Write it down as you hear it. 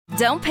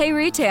Don't pay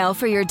retail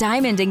for your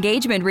diamond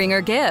engagement ring or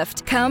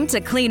gift. Come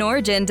to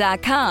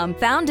CleanOrigin.com.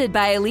 Founded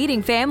by a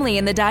leading family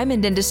in the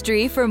diamond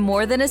industry for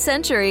more than a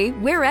century,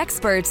 we're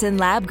experts in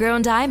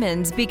lab-grown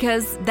diamonds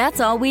because that's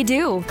all we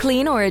do.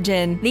 Clean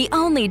Origin, the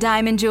only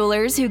diamond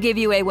jewelers who give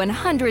you a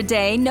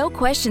 100-day, no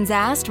questions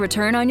asked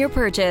return on your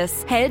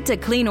purchase. Head to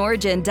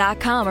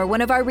CleanOrigin.com or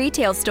one of our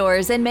retail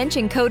stores and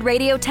mention code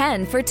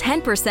Radio10 for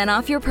 10%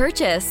 off your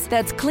purchase.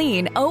 That's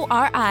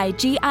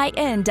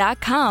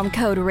CleanOrigin.com,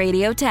 code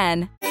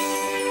Radio10.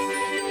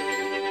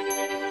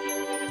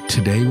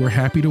 Today, we're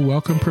happy to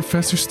welcome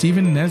Professor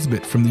Stephen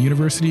Nesbitt from the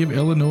University of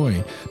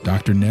Illinois.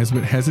 Dr.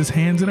 Nesbitt has his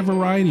hands in a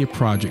variety of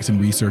projects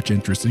and research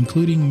interests,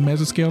 including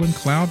mesoscale and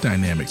cloud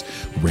dynamics,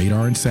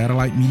 radar and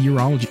satellite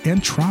meteorology,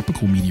 and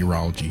tropical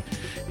meteorology.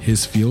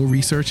 His field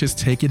research has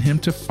taken him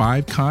to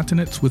 5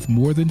 continents with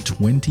more than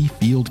 20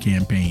 field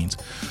campaigns.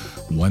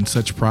 One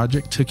such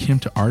project took him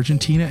to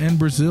Argentina and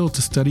Brazil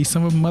to study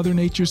some of Mother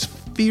Nature's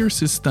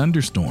fiercest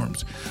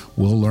thunderstorms.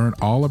 We'll learn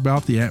all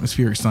about the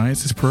Atmospheric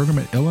Sciences program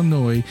at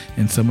Illinois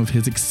and some of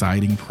his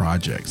exciting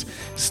projects.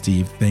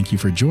 Steve, thank you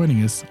for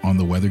joining us on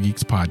the Weather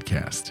Geeks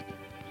podcast.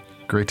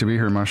 Great to be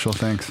here, Marshall.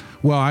 Thanks.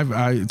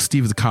 Well,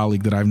 Steve is a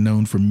colleague that I've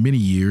known for many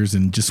years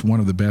and just one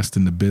of the best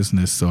in the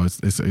business, so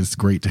it's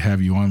great to have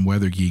you on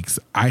Weather Geeks.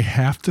 I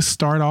have to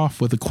start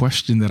off with a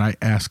question that I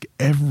ask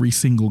every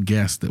single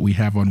guest that we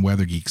have on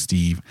Weather Geeks,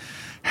 Steve.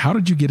 How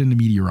did you get into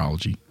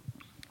meteorology?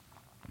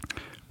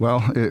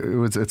 Well,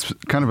 it's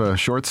kind of a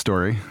short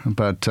story,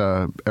 but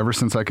ever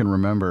since I can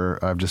remember,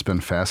 I've just been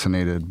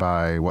fascinated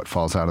by what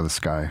falls out of the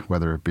sky,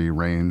 whether it be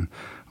rain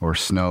or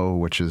snow,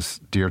 which is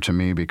dear to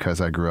me because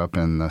I grew up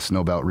in the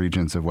snowbelt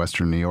regions of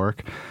western New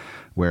York,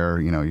 where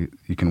you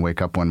can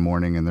wake up one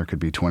morning and there could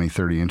be 20,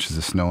 30 inches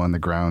of snow on the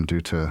ground due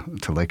to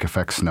lake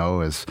effect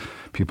snow, as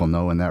people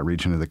know in that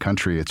region of the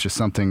country. It's just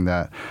something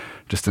that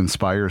just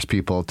inspires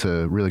people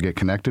to really get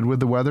connected with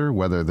the weather,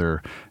 whether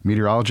they're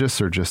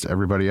meteorologists or just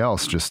everybody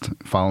else, just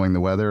following the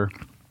weather,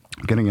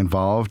 getting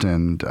involved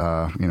and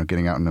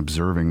getting out and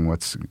observing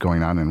what's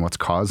going on and what's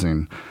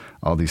causing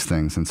all these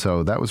things. And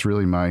so that was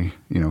really my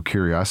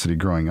curiosity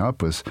growing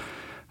up, was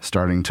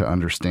starting to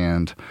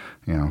understand,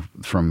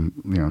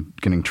 from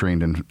getting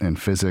trained in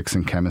physics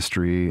and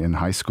chemistry in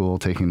high school,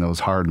 taking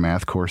those hard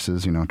math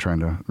courses, trying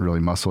to really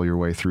muscle your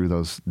way through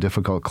those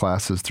difficult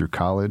classes through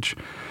college,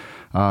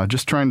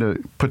 just trying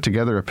to put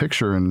together a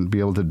picture and be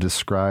able to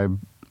describe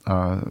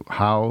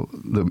how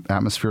the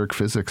atmospheric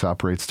physics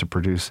operates to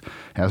produce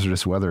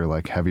hazardous weather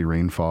like heavy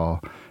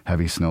rainfall,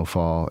 heavy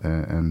snowfall,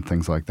 and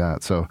things like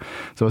that. So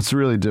it's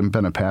really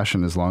been a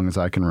passion as long as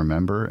I can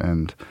remember.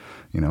 And,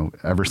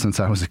 ever since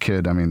I was a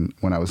kid,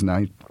 when I was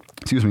 9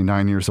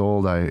 years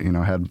old, I,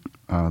 had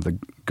the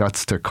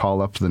guts to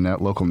call up the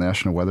local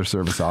National Weather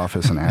Service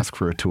office and ask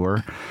for a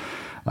tour.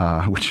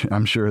 Which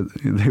I'm sure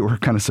they were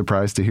kind of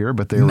surprised to hear,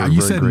 but they were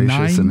very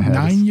gracious. And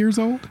 9 years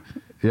old?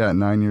 Yeah, at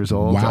 9 years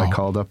old, wow. I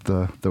called up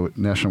the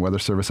National Weather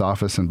Service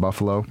office in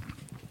Buffalo.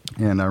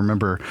 And I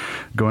remember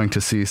going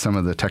to see some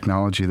of the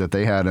technology that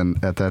they had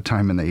at that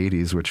time in the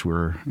 80s, which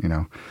were,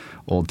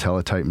 old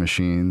teletype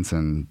machines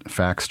and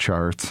fax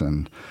charts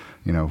and,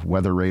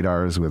 weather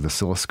radars with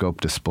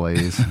oscilloscope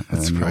displays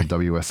and right.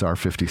 WSR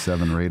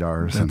 57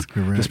 radars. That's and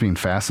correct. Just being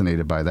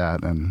fascinated by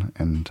that.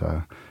 And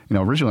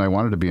originally I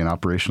wanted to be an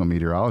operational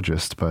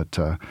meteorologist, but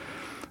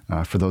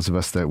for those of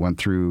us that went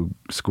through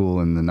school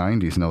in the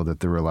 90s know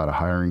that there were a lot of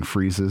hiring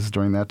freezes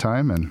during that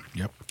time. And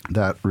yep.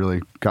 That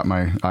really got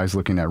my eyes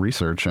looking at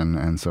research.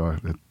 And so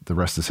the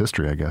rest is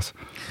history, I guess.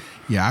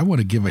 Yeah, I want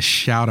to give a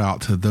shout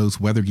out to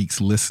those Weather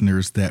Geeks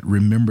listeners that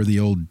remember the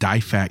old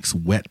Dyfax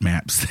wet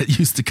maps that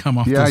used to come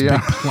off those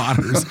big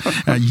plotters.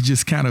 You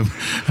just kind of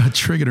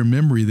triggered a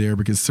memory there,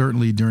 because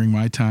certainly during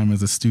my time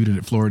as a student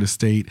at Florida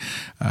State,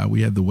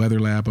 we had the weather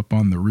lab up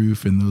on the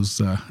roof, and those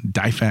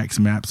Dyfax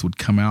maps would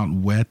come out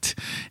wet,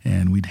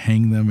 and we'd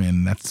hang them,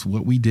 and that's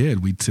what we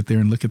did. We'd sit there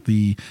and look at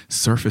the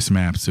surface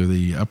maps or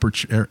the upper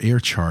air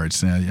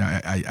charts.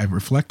 I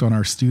reflect on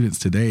our students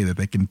today that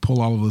they can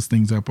pull all of those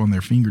things up on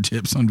their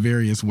fingertips on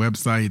various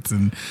websites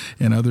and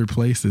other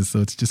places. So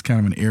it's just kind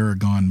of an era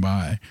gone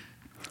by.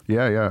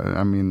 Yeah.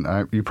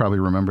 You probably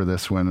remember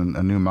this when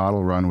a new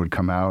model run would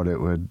come out. It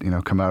would,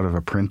 come out of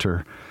a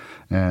printer,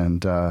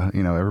 and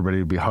everybody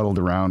would be huddled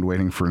around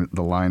waiting for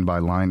the line by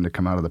line to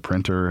come out of the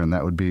printer, and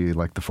that would be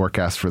like the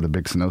forecast for the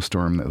big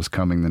snowstorm that was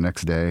coming the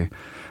next day,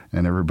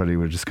 and everybody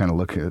would just kind of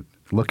look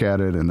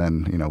at it, and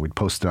then we'd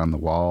post it on the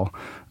wall,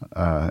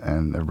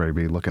 and everybody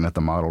be looking at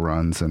the model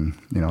runs, and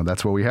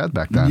that's what we had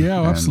back then.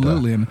 Yeah,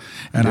 absolutely. And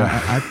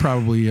I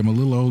probably am a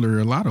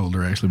lot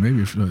older actually,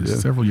 maybe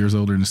several years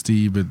older than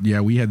Steve. But yeah,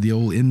 we had the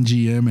old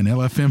NGM and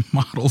LFM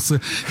models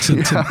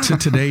to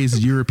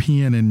today's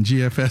European and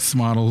GFS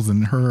models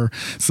and her.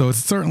 So it's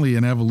certainly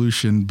an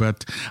evolution.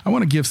 But I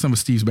want to give some of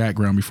Steve's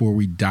background before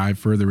we dive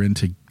further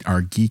into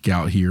our geek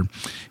out here.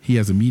 He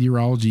has a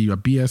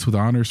BS with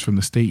honors from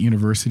the State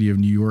University of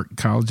New York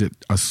College at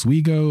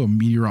Oswego, a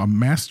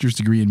master's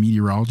degree in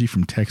meteorology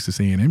from Texas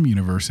A&M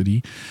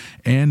University,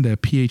 and a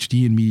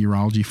PhD in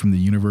meteorology from the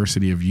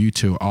University of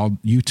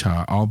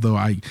Utah. Although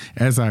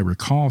as I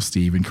recall,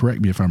 Steve, and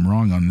correct me if I'm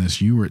wrong on this,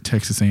 you were at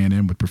Texas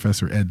A&M with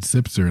Professor Ed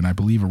Zipser, and I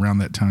believe around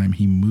that time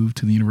he moved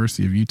to the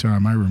University of Utah.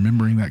 Am I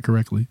remembering that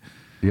correctly?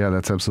 Yeah,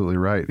 that's absolutely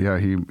right. Yeah,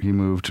 he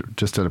moved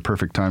just at a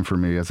perfect time for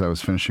me as I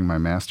was finishing my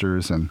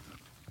master's, and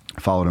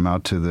followed him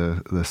out to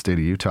the state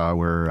of Utah,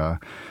 where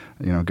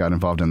got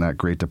involved in that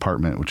great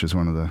department, which is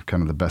one of the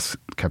kind of the best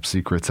kept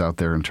secrets out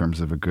there in terms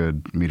of a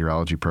good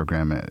meteorology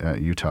program at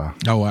Utah.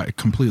 Oh, I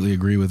completely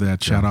agree with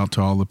that. Shout out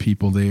to all the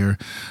people there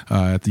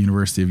at the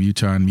University of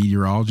Utah in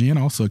meteorology, and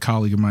also a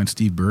colleague of mine,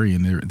 Steve Burry,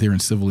 and they're in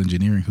civil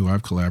engineering, who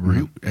I've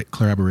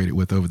collaborated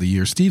with over the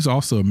years. Steve's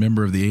also a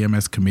member of the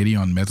AMS Committee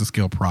on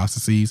Mesoscale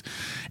Processes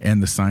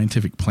and the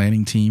scientific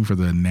planning team for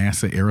the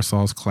NASA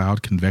Aerosols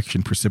Cloud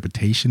Convection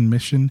Precipitation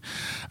Mission.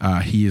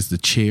 He is the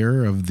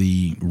chair of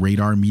the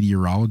Radar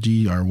Meteorology,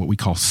 or what we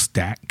call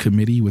STAC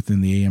committee within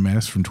the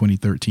AMS from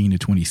 2013 to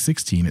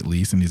 2016 at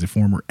least, and he's a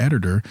former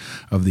editor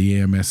of the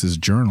AMS's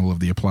Journal of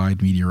the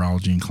Applied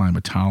Meteorology and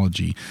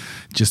Climatology.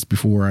 Just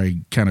before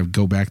I kind of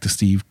go back to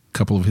Steve,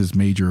 couple of his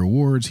major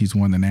awards. He's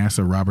won the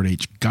NASA Robert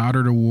H.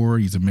 Goddard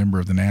Award. He's a member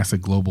of the NASA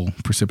Global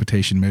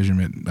Precipitation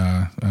Measurement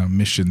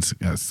Missions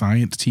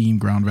Science Team,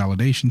 Ground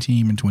Validation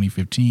Team in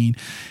 2015.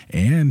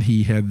 And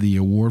he had the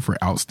award for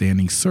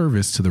Outstanding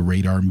Service to the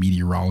Radar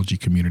Meteorology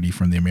Community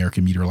from the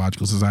American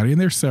Meteorological Society.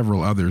 And there's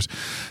several others.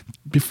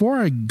 Before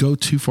I go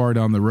too far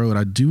down the road,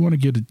 I do want to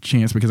get a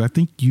chance, because I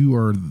think you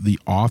are the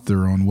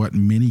author on what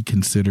many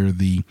consider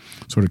the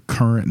sort of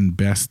current and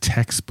best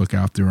textbook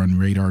out there on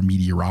radar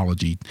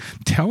meteorology.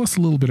 Tell us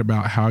a little bit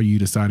about how you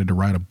decided to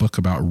write a book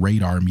about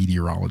radar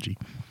meteorology.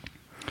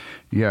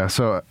 Yeah,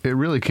 so it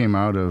really came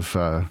out of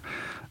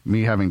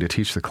me having to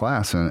teach the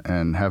class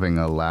and having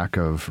a lack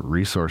of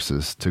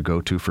resources to go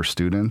to for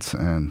students.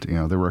 And,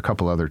 there were a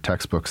couple other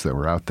textbooks that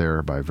were out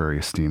there by very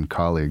esteemed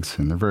colleagues,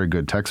 and they're very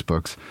good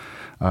textbooks,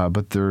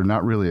 but they're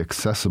not really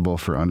accessible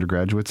for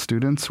undergraduate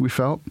students, we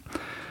felt.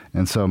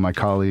 And so my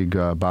colleague,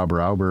 Bob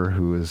Rauber,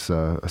 who is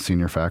a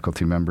senior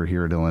faculty member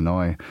here at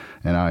Illinois,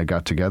 and I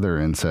got together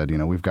and said,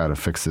 we've got to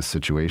fix this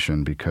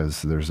situation,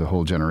 because there's a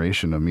whole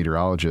generation of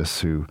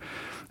meteorologists who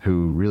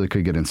really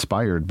could get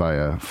inspired by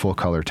a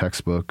full-color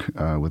textbook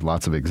with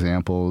lots of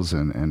examples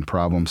and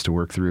problems to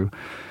work through.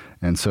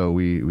 And so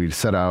we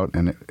set out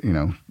and,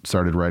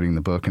 started writing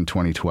the book in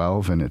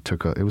 2012, and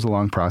it was a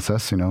long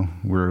process.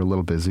 We're a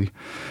little busy,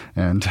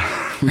 and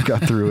we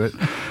got through it.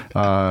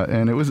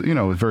 And it was,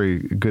 a very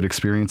good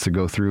experience to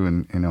go through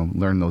and,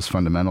 learn those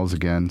fundamentals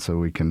again, so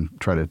we can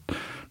try to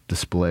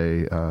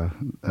display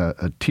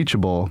a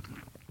teachable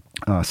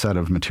set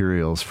of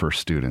materials for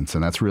students.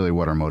 And that's really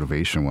what our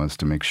motivation was,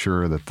 to make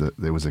sure that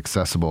it was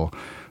accessible,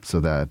 so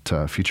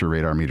that future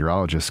radar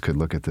meteorologists could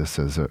look at this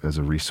as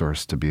a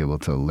resource to be able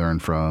to learn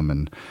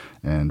from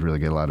and really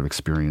get a lot of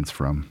experience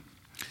from.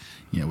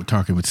 Yeah, we're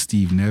talking with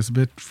Steve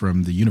Nesbitt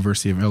from the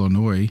University of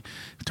Illinois.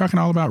 We're talking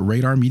all about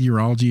radar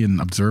meteorology and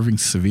observing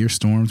severe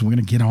storms. We're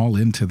going to get all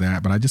into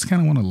that, but I just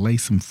kind of want to lay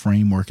some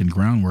framework and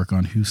groundwork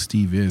on who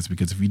Steve is,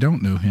 because if you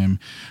don't know him,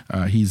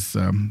 he's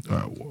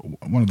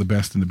one of the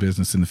best in the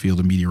business in the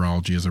field of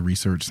meteorology as a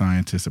research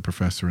scientist, a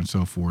professor, and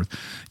so forth.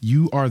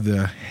 You are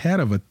the head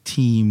of a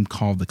team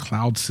called the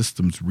Cloud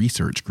Systems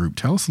Research Group.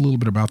 Tell us a little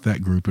bit about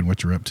that group and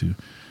what you're up to.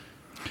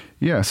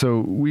 Yeah, so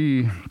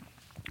we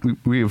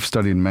have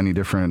studied many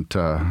different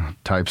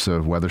types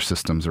of weather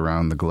systems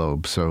around the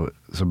globe. So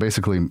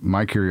basically,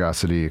 my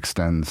curiosity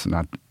extends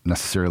not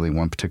necessarily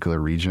one particular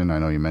region. I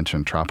know you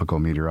mentioned tropical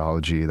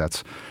meteorology.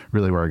 That's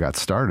really where I got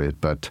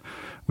started. But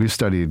we've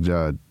studied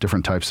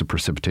different types of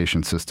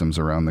precipitation systems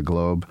around the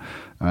globe.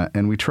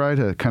 And we try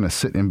to kind of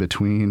sit in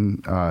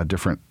between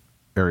different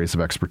areas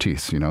of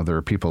expertise. There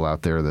are people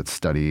out there that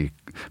study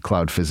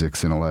cloud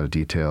physics in a lot of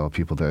detail,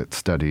 people that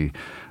study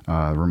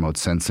remote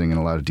sensing in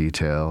a lot of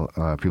detail,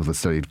 people that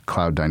study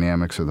cloud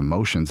dynamics or the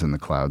motions in the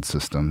cloud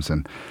systems.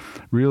 And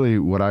really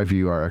what I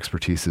view our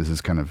expertise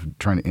is kind of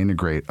trying to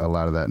integrate a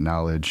lot of that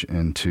knowledge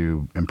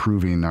into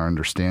improving our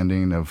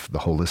understanding of the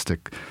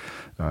holistic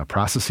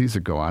processes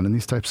that go on in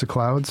these types of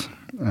clouds.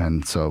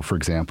 And so, for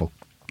example,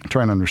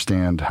 trying to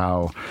understand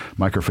how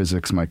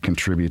microphysics might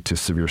contribute to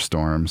severe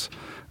storms,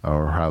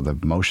 or how the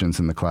motions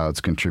in the clouds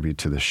contribute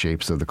to the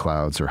shapes of the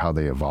clouds, or how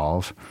they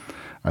evolve.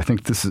 I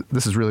think this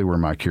is really where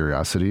my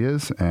curiosity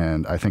is,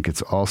 and I think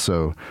it's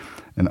also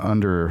an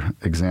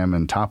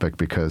under-examined topic,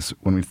 because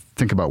when we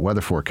think about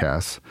weather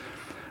forecasts,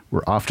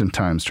 we're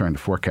oftentimes trying to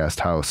forecast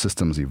how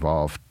systems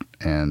evolve,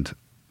 and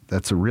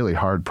that's a really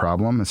hard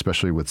problem,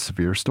 especially with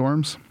severe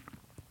storms.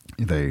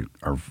 They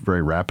are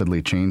very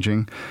rapidly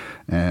changing,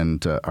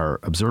 and our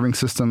observing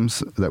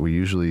systems that we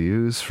usually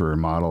use for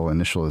model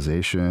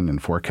initialization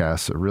and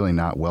forecasts are really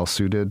not well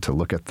suited to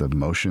look at the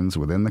motions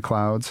within the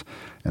clouds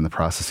and the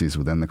processes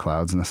within the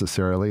clouds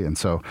necessarily. And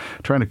so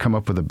trying to come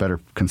up with a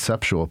better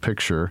conceptual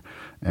picture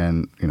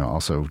and,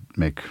 also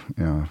make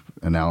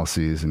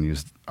analyses and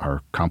use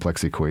our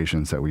complex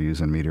equations that we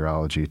use in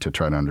meteorology to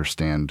try to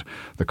understand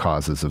the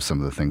causes of some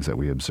of the things that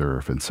we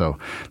observe. And so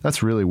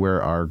that's really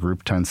where our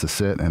group tends to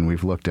sit. And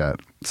we've looked at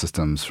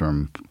systems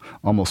from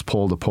almost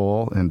pole to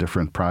pole in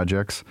different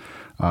projects,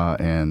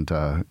 and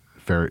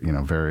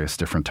various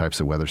different types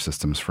of weather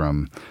systems,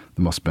 from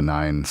the most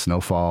benign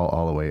snowfall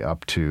all the way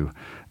up to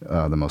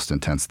the most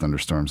intense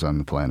thunderstorms on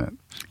the planet.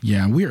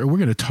 Yeah, we're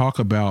going to talk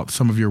about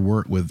some of your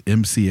work with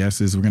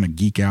MCSs. We're going to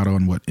geek out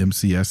on what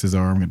MCSs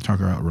are. We're going to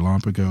talk about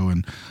Relampico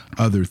and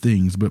other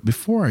things. But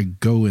before I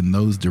go in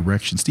those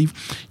directions, Steve,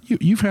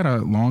 you've had a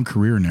long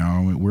career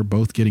now. We're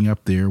both getting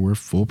up there. We're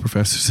full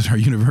professors at our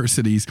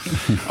universities.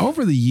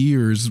 Over the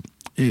years,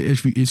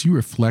 as you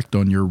reflect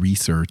on your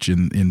research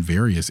in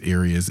various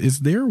areas,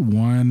 is there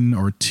one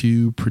or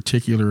two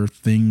particular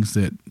things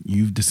that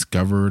you've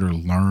discovered or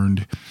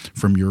learned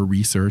from your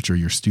research or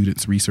your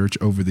students' research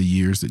over the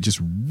years that just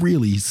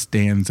really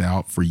stands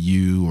out for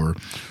you, or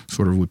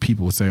sort of what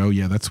people would say, oh,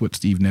 yeah, that's what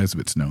Steve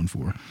Nesbitt's known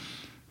for?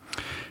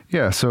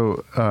 Yeah,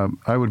 so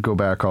I would go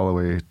back all the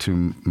way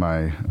to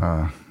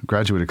my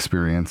graduate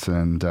experience,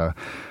 and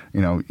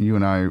you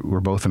and I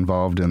were both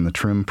involved in the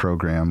TRMM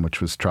program,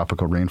 which was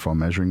Tropical Rainfall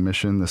Measuring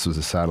Mission. This was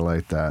a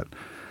satellite that,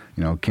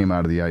 came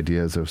out of the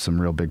ideas of some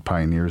real big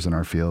pioneers in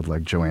our field,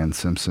 like Joanne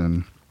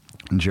Simpson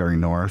and Jerry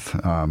North,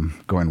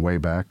 going way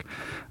back.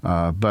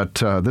 But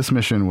this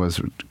mission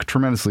was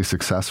tremendously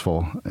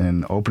successful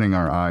in opening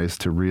our eyes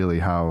to really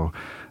how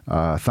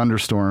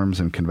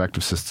thunderstorms and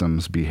convective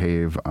systems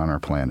behave on our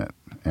planet.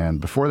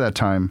 And before that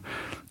time,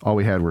 all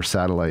we had were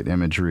satellite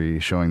imagery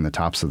showing the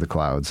tops of the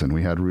clouds, and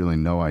we had really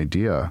no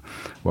idea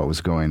what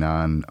was going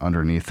on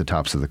underneath the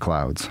tops of the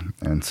clouds.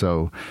 And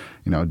so,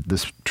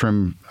 this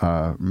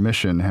TRMM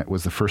mission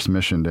was the first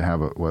mission to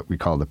have what we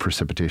call the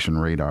precipitation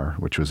radar,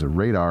 which was a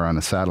radar on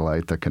a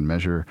satellite that can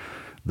measure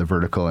the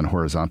vertical and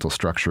horizontal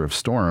structure of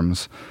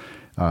storms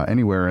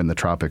anywhere in the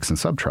tropics and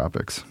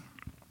subtropics.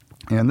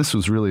 And this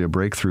was really a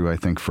breakthrough, I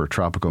think, for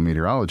tropical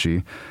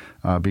meteorology,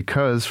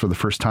 because for the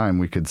first time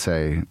we could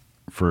say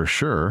for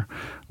sure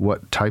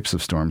what types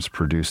of storms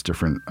produce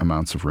different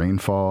amounts of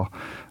rainfall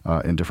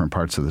in different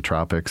parts of the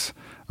tropics,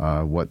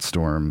 what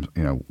storms,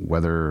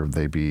 whether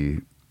they be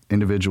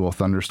individual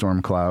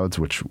thunderstorm clouds,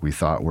 which we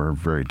thought were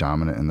very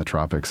dominant in the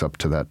tropics up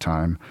to that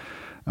time,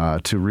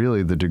 to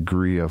really the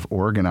degree of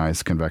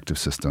organized convective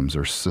systems,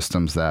 or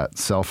systems that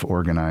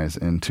self-organize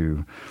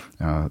into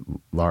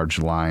large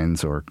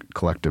lines or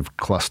collective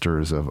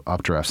clusters of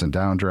updrafts and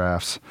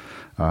downdrafts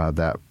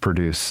that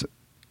produce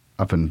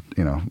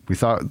we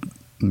thought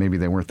maybe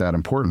they weren't that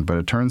important, but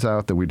it turns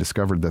out that we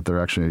discovered that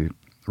they're actually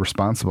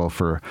responsible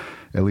for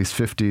at least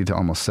 50 to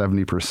almost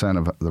 70%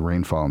 of the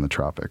rainfall in the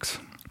tropics.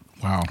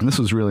 Wow. And this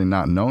was really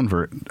not known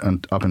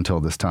up until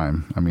this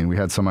time. I mean, we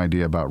had some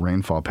idea about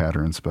rainfall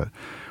patterns, but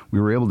we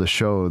were able to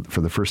show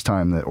for the first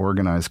time that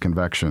organized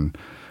convection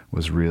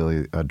was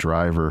really a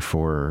driver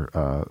for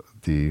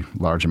the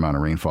large amount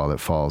of rainfall that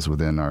falls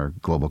within our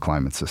global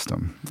climate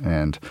system.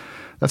 And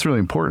that's really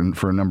important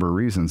for a number of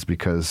reasons,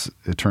 because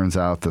it turns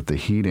out that the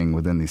heating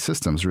within these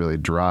systems really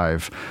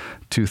drive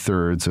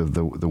 2/3 of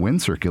the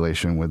wind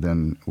circulation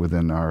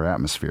within our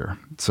atmosphere.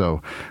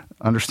 So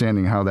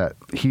understanding how that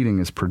heating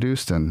is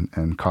produced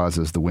and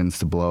causes the winds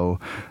to blow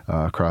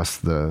across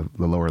the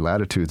lower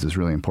latitudes is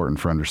really important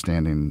for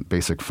understanding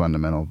basic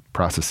fundamental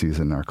processes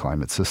in our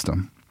climate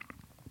system.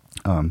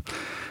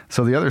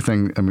 So the other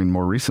thing,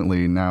 more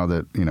recently, now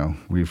that,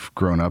 we've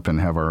grown up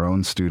and have our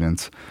own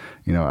students,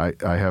 I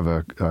have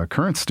a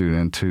current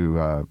student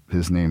who,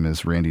 his name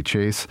is Randy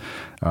Chase.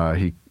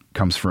 He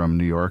comes from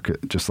New York,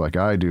 just like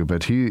I do,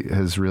 but he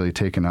has really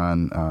taken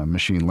on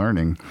machine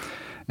learning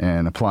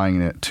and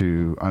applying it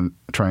to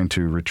trying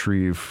to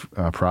retrieve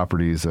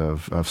properties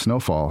of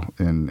snowfall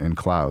in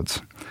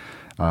clouds.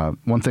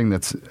 One thing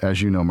that's,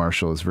 as you know,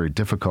 Marshall, is very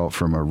difficult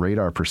from a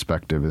radar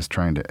perspective is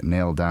trying to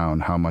nail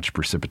down how much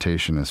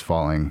precipitation is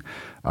falling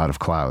out of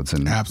clouds.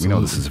 And Absolutely. We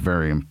know this is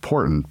very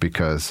important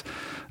because,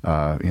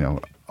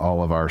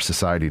 all of our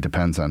society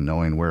depends on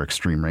knowing where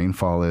extreme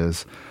rainfall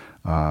is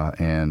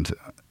and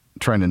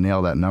trying to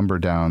nail that number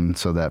down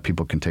so that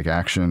people can take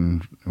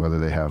action, whether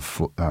they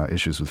have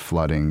issues with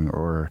flooding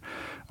or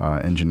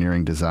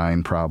engineering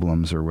design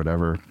problems or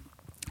whatever.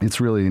 It's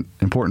really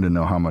important to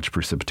know how much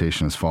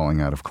precipitation is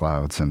falling out of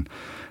clouds.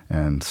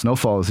 And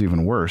snowfall is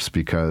even worse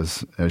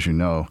because, as you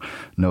know,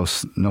 no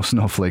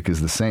snowflake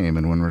is the same.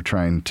 And when we're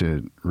trying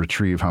to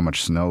retrieve how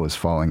much snow is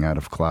falling out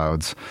of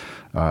clouds,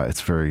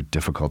 it's very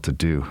difficult to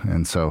do.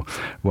 And so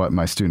what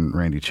my student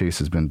Randy Chase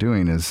has been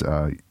doing is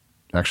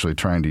actually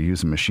trying to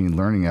use a machine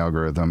learning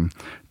algorithm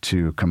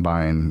to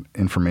combine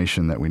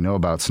information that we know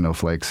about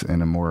snowflakes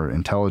in a more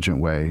intelligent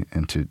way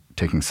into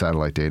taking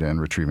satellite data and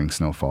retrieving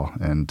snowfall.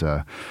 And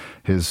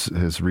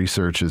his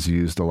research has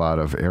used a lot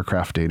of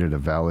aircraft data to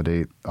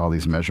validate all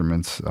these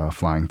measurements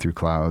flying through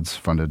clouds,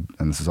 and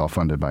this is all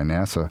funded by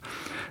NASA,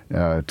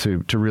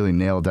 to really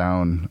nail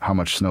down how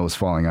much snow is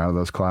falling out of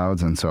those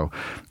clouds. And so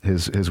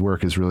his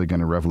work is really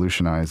going to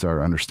revolutionize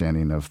our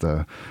understanding of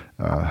the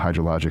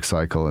hydrologic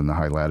cycle in the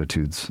high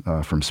latitudes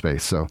from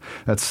space. So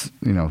that's,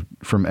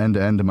 from end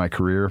to end into my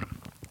career,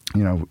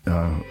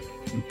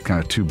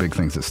 kind of two big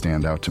things that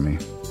stand out to me.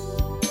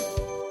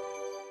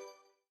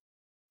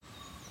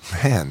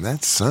 Man,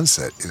 that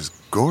sunset is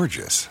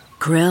gorgeous.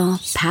 Grill,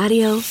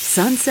 patio,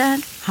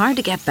 sunset. Hard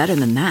to get better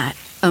than that.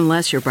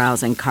 Unless you're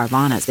browsing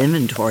Carvana's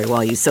inventory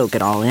while you soak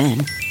it all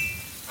in.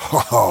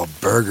 Oh,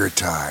 burger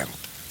time.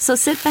 So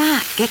sit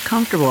back, get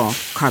comfortable.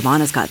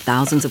 Carvana's got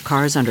thousands of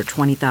cars under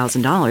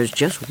 $20,000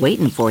 just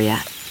waiting for you.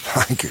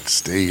 I could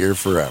stay here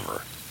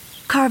forever.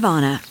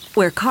 Carvana,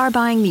 where car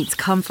buying meets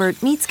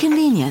comfort meets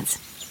convenience.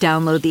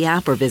 Download the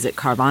app or visit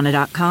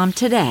Carvana.com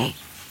today.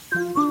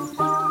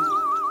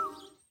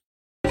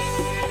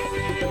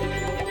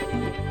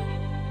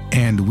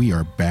 And we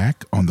are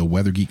back on the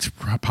Weather Geeks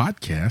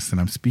podcast, and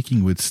I'm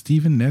speaking with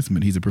Steven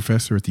Nesbitt. He's a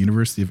professor at the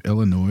University of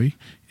Illinois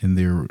in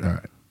their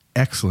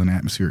excellent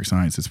atmospheric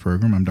sciences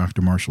program. I'm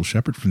Dr. Marshall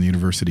Shepard from the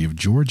University of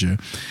Georgia.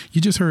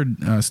 You just heard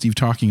Steve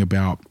talking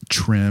about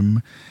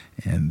TRMM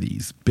and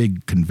these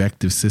big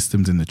convective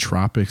systems in the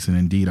tropics. And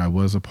indeed, I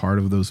was a part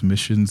of those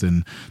missions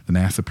and the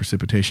NASA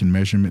Precipitation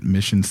Measurement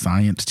Mission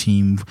Science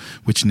Team,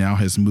 which now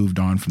has moved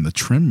on from the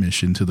TRMM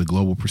mission to the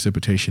Global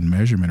Precipitation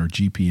Measurement, or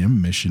GPM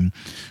mission,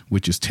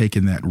 which has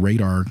taken that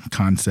radar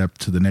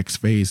concept to the next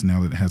phase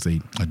now that it has a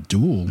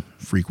dual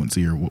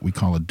frequency, or what we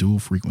call a dual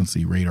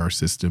frequency radar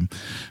system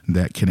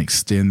that can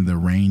extend the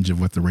range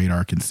of what the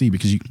radar can see.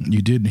 Because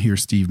you did hear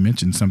Steve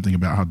mention something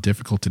about how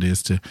difficult it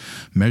is to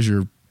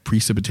measure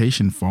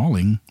precipitation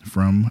falling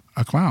from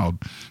a cloud.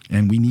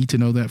 And we need to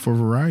know that for a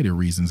variety of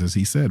reasons, as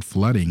he said,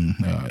 flooding,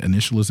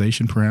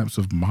 initialization perhaps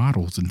of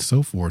models, and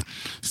so forth.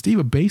 Steve,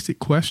 a basic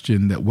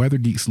question that Weather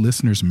Geeks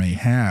listeners may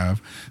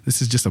have,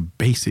 this is just a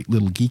basic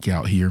little geek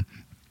out here.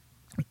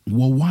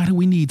 Well, why do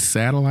we need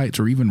satellites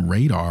or even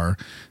radar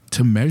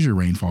to measure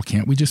rainfall?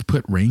 Can't we just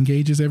put rain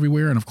gauges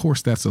everywhere? And of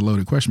course, that's a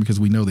loaded question because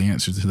we know the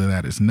answer to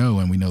that is no,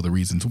 and we know the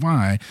reasons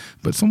why.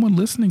 But someone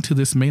listening to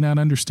this may not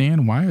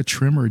understand why a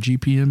TRMM or a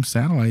GPM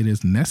satellite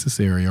is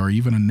necessary, or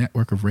even a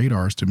network of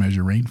radars to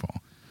measure rainfall.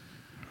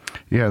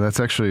 Yeah, that's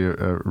actually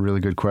a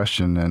really good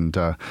question, and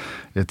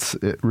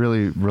it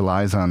really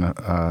relies on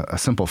a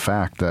simple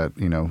fact that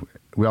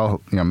we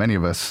all, many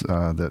of us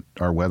that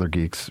are weather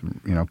geeks,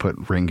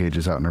 put rain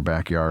gauges out in our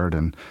backyard,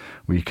 and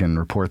we can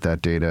report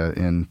that data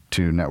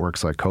into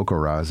networks like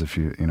CocoRa's. If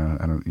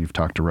you've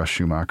talked to Russ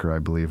Schumacher, I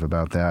believe,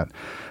 about that.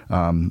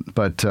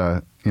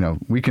 But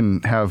we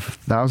can have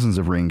thousands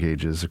of rain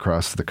gauges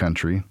across the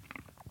country.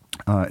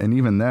 And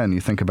even then, you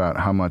think about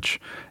how much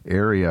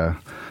area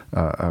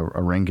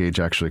a rain gauge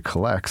actually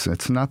collects.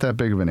 It's not that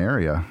big of an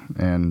area.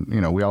 And,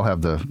 we all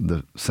have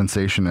the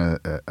sensation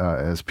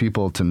as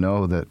people to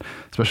know that,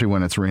 especially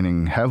when it's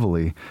raining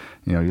heavily,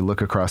 you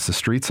look across the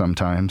street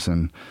sometimes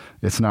and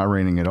it's not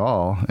raining at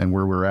all. And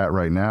where we're at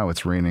right now,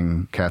 it's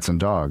raining cats and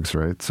dogs,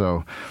 right?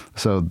 So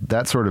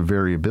that sort of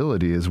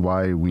variability is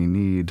why we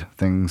need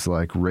things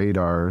like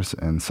radars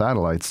and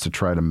satellites to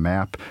try to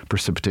map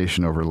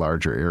precipitation over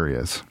larger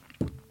areas.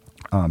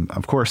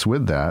 Of course,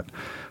 with that,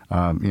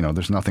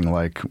 there's nothing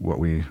like what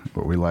we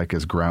like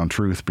as ground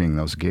truth being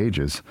those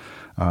gauges.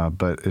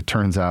 But it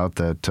turns out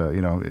that,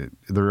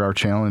 there are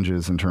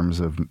challenges in terms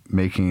of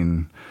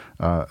making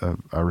a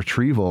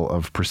retrieval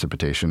of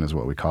precipitation, is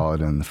what we call it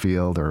in the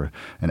field, or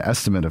an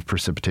estimate of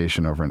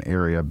precipitation over an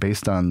area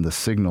based on the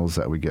signals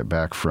that we get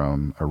back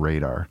from a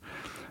radar.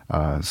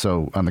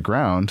 So on the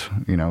ground,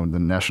 the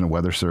National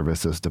Weather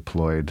Service has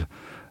deployed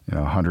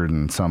 100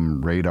 and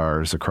some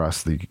radars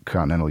across the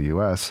continental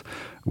U.S.,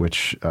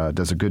 which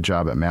does a good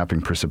job at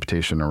mapping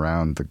precipitation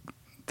around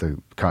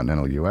the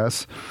continental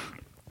U.S.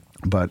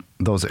 But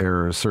those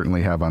errors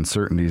certainly have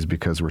uncertainties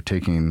because we're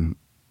taking,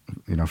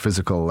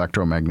 physical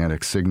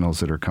electromagnetic signals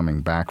that are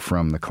coming back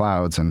from the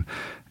clouds and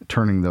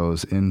turning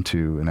those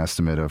into an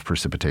estimate of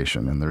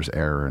precipitation, and there's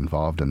error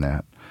involved in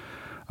that.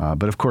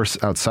 But of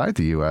course, outside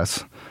the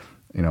U.S.,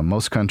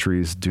 most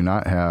countries do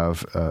not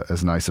have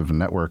as nice of a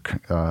network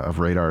of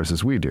radars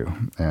as we do.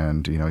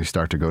 And, you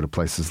start to go to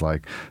places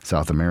like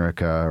South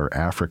America or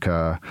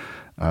Africa.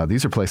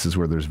 These are places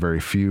where there's very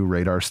few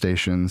radar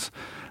stations.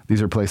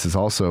 These are places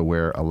also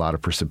where a lot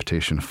of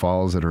precipitation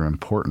falls that are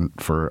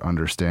important for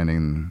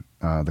understanding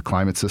the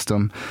climate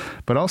system.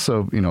 But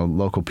also,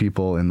 local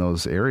people in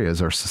those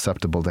areas are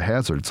susceptible to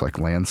hazards like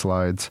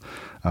landslides,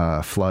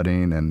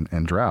 flooding,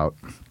 and drought.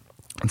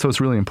 And so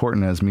it's really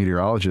important as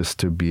meteorologists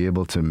to be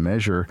able to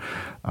measure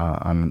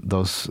on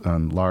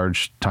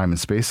large time and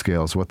space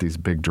scales what these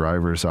big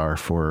drivers are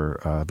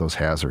for those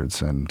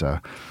hazards. And,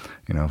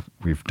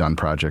 we've done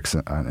projects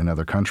in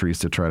other countries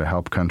to try to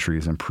help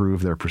countries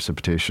improve their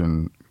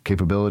precipitation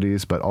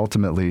capabilities. But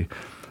ultimately,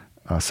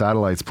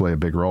 satellites play a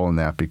big role in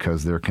that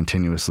because they're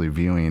continuously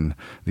viewing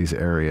these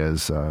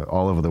areas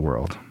all over the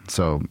world.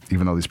 So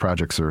even though these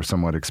projects are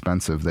somewhat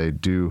expensive, they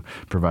do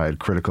provide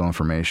critical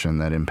information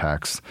that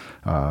impacts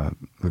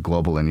the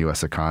global and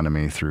U.S.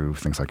 economy through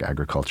things like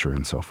agriculture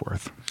and so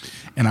forth.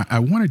 And I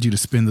wanted you to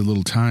spend a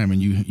little time,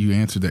 and you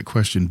answered that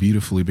question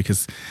beautifully,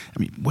 because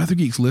Weather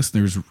Geeks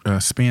listeners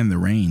span the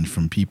range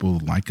from people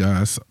like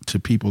us to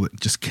people that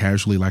just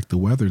casually like the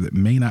weather that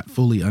may not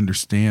fully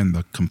understand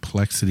the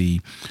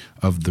complexity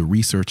of the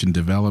research and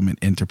development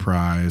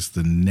enterprise,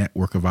 the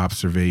network of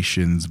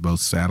observations, both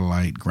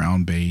satellite,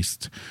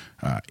 ground-based,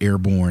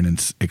 airborne,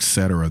 and et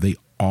cetera. They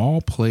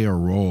all play a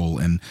role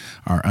in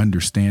our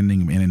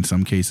understanding, and in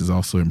some cases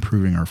also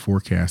improving our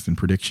forecast and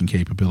prediction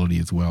capability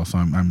as well. So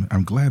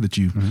I'm glad that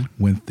you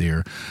went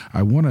there.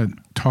 I want to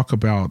talk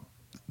about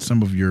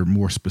some of your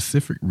more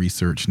specific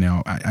research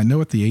now. I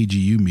know at the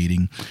AGU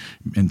meeting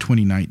in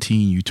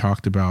 2019, you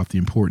talked about the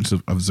importance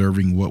of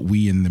observing what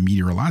we in the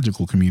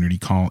meteorological community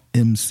call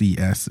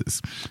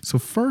MCSs. So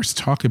first,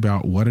 talk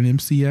about what an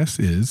MCS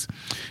is,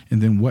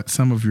 and then what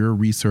some of your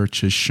research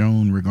has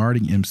shown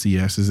regarding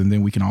MCSs, and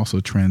then we can also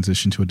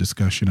transition to a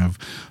discussion of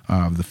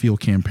the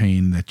field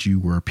campaign that you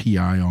were a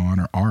PI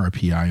on, or are a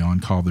PI on,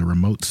 called the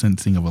Remote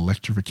Sensing of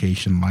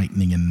Electrification,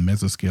 Lightning, and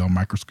Mesoscale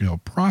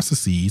Microscale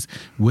Processes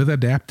with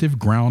Adaptive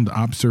Ground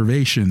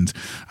Observations.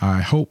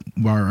 I hope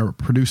our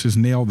producers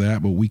nailed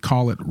that, but we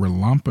call it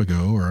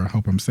Relampago, or I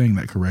hope I'm saying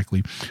that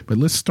correctly. But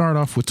let's start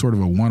off with sort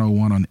of a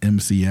 101 on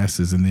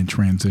MCSs and then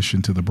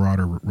transition to the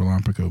broader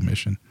Relampago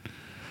mission.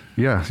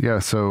 Yeah.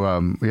 So,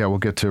 we'll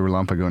get to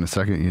Relampago in a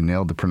second. You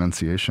nailed the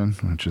pronunciation,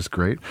 which is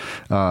great.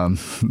 But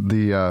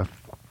the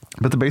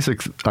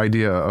basic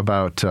idea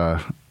about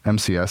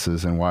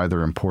MCSs and why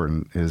they're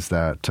important is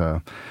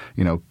that,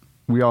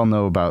 we all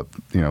know about,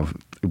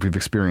 we've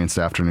experienced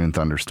afternoon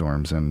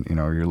thunderstorms, and,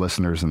 your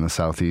listeners in the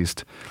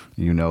Southeast,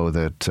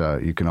 that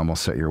you can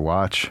almost set your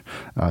watch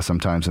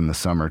sometimes in the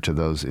summer to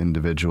those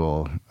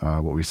individual,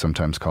 what we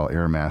sometimes call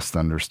air mass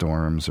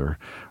thunderstorms or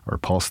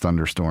pulse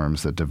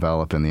thunderstorms that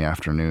develop in the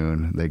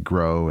afternoon. They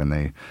grow and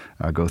they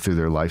go through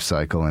their life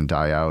cycle and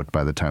die out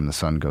by the time the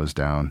sun goes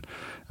down.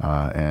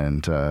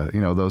 Those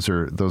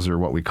are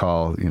what we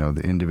call,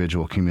 the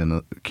individual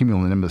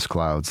cumulonimbus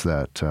clouds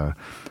that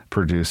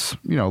produce,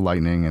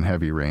 lightning and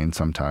heavy rain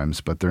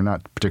sometimes, but they're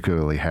not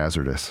particularly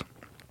hazardous.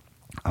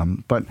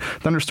 But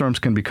thunderstorms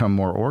can become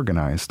more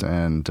organized,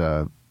 and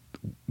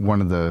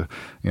one of the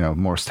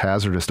most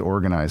hazardous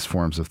organized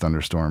forms of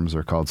thunderstorms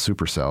are called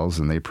supercells,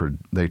 and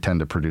they tend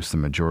to produce the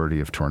majority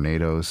of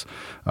tornadoes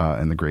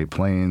in the Great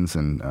Plains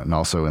and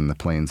also in the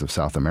plains of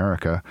South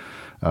America.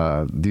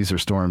 These are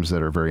storms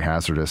that are very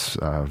hazardous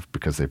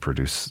because they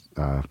produce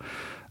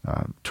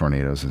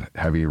tornadoes,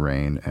 heavy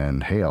rain,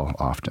 and hail,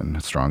 often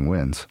strong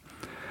winds.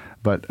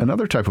 But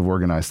another type of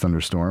organized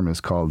thunderstorm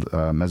is called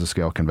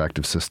mesoscale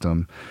convective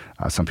system.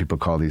 Some people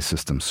call these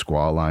systems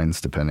squall lines,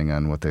 depending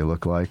on what they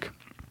look like.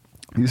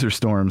 These are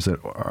storms that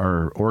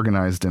are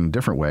organized in a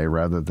different way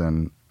rather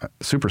than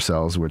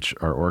supercells, which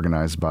are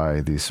organized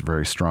by these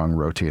very strong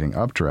rotating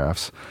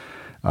updrafts.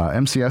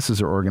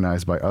 MCSs are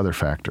organized by other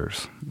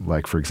factors,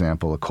 like, for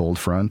example, a cold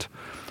front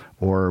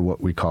or what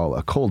we call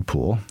a cold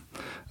pool,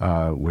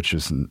 which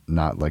is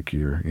not like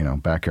your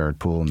backyard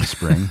pool in the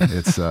spring.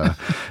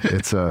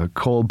 It's a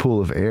cold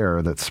pool of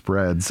air that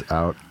spreads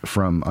out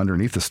from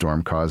underneath the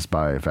storm caused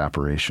by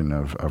evaporation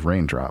of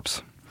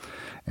raindrops.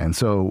 And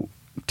so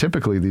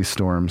typically these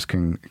storms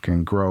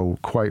can grow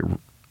quite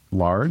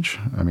large.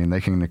 I mean,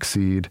 they can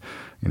exceed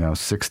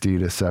 60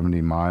 to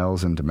 70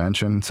 miles in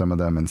dimension. Some of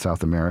them in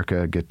South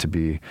America get to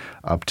be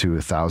up to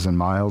 1,000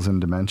 miles in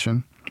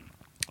dimension.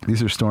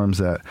 These are storms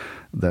that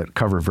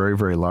cover very,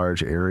 very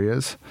large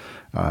areas.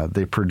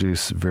 They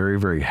produce very,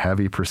 very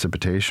heavy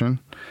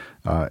precipitation,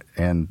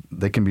 and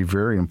they can be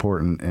very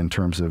important in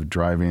terms of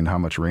driving how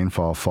much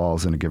rainfall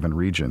falls in a given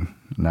region.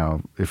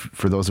 Now,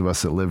 for those of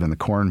us that live in the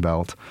Corn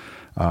Belt,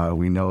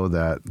 we know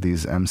that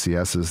these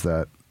MCSs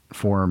that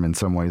form in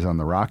some ways on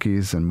the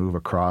Rockies and move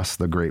across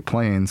the Great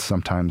Plains,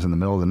 sometimes in the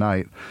middle of the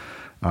night,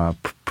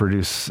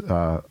 produce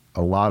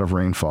a lot of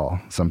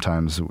rainfall,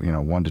 sometimes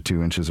 1 to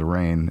 2 inches of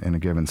rain in a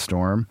given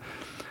storm.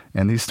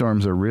 And these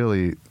storms are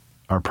really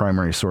our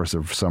primary source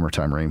of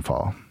summertime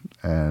rainfall.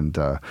 And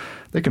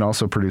they can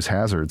also produce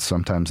hazards.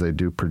 Sometimes they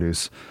do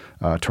produce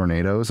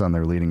tornadoes on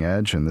their leading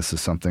edge, and this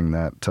is something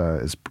that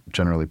is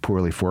generally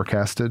poorly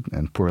forecasted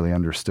and poorly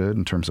understood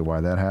in terms of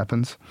why that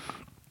happens.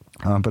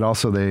 But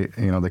also they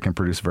can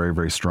produce very,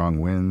 very strong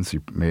winds.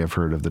 You may have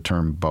heard of the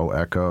term bow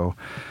echo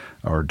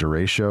or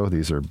derecho.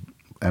 These are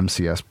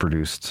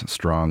MCS-produced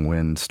strong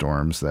wind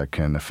storms that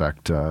can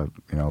affect a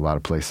lot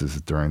of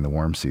places during the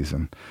warm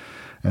season.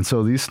 And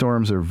so these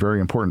storms are very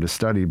important to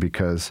study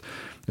because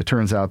it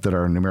turns out that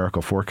our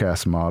numerical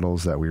forecast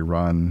models that we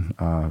run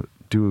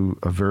do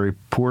a very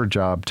poor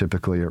job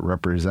typically at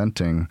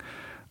representing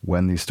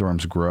when these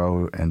storms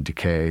grow and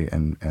decay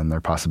and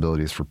their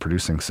possibilities for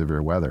producing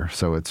severe weather.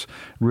 So it's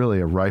really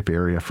a ripe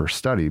area for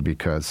study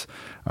because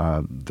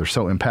they're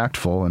so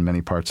impactful in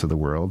many parts of the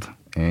world,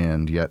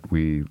 and yet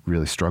we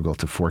really struggle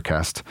to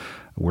forecast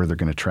where they're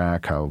going to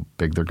track, how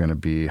big they're going to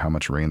be, how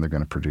much rain they're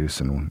going to produce,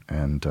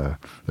 and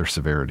their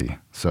severity.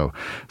 So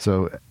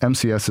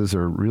MCSs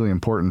are really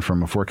important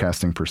from a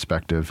forecasting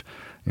perspective.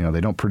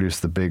 They don't produce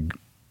the big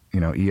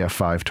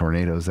EF5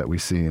 tornadoes that we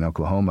see in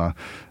Oklahoma,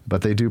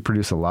 but they do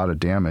produce a lot of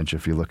damage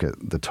if you look at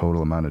the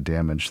total amount of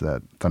damage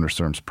that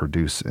thunderstorms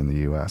produce in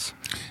the U.S.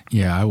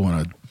 Yeah, I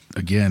want to,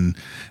 again,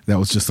 that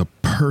was just a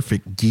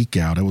perfect geek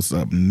out. It was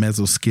a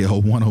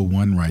Mesoscale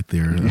 101 right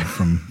there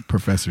from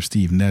Professor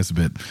Steve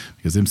Nesbitt,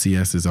 because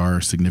MCSs are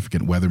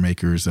significant weather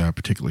makers,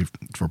 particularly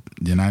for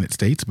the United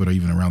States, but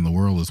even around the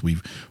world, as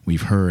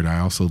we've heard. I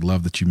also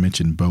love that you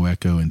mentioned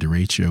BOECHO and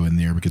derecho in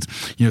there, because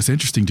it's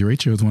interesting.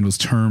 Derecho is one of those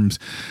terms.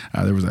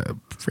 There was a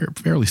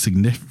fairly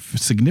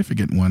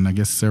significant one, I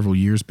guess, several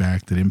years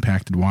back that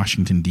impacted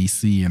Washington,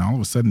 D.C., and all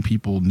of a sudden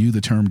people knew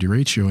the term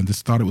derecho and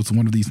just thought it was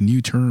one of these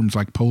new terms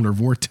like polar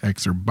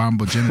vortex or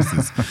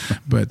bombogenesis.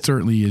 But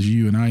certainly, as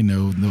you and I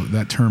know,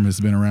 that term has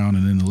been around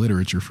and in the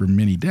literature for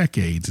many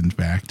decades, in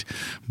fact.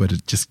 But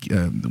it just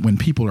when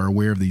people are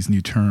aware of these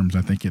new terms,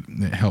 I think it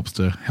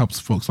helps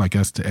folks like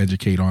us to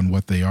educate on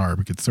what they are,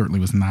 because it certainly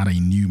was not a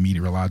new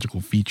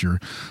meteorological feature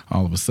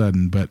all of a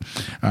sudden. But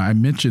I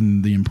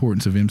mentioned the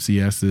importance of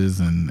MCSs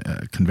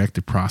and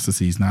convective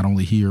processes, not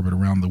only here but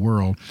around the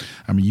world.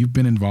 I mean, you've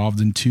been involved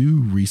in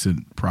two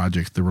recent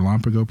projects, the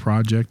Relampago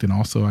project and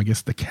also, I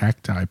guess, the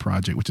Cacti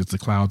project, which is the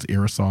clouds,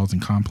 aerosols,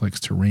 and complex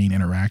terrain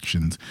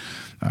interactions.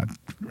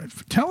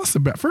 Tell us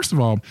about, first of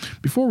all,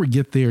 before we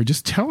get there,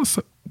 just tell us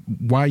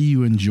why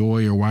you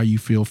enjoy or why you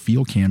feel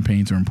field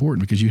campaigns are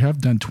important, because you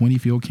have done 20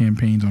 field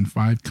campaigns on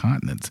 5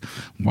 continents.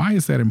 Why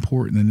is that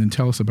important? And then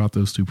tell us about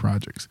those two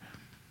projects.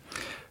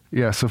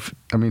 Yeah, so,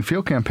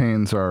 field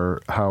campaigns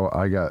are how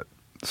I got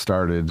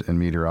started in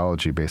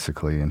meteorology,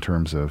 basically, in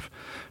terms of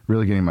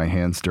really getting my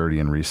hands dirty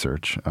in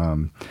research.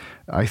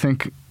 I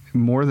think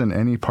more than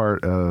any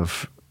part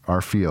of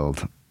our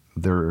field,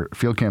 their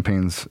field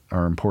campaigns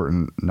are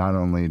important not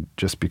only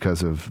just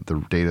because of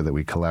the data that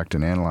we collect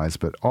and analyze,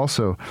 but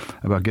also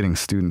about getting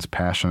students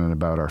passionate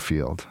about our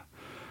field.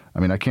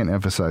 I can't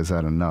emphasize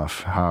that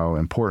enough, how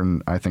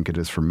important I think it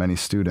is for many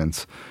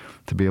students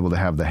to be able to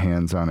have the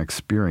hands-on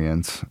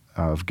experience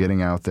of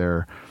getting out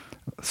there,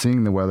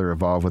 seeing the weather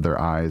evolve with their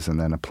eyes, and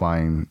then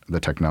applying the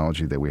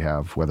technology that we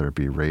have, whether it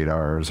be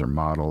radars or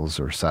models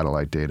or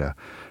satellite data,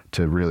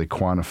 to really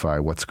quantify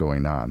what's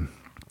going on.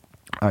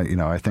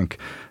 I think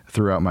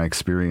throughout my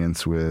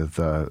experience with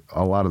a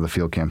lot of the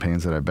field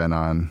campaigns that I've been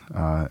on,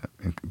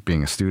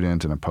 being a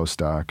student and a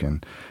postdoc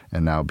and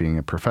now being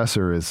a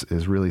professor,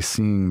 is really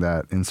seeing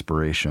that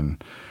inspiration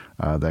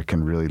that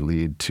can really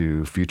lead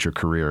to future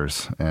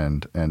careers,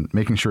 and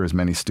making sure as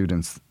many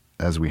students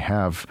as we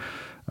have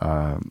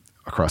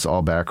across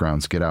all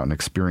backgrounds get out and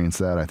experience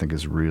that, I think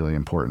is really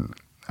important.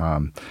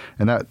 And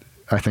that,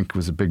 I think,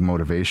 was a big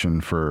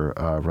motivation for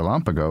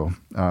Relampago,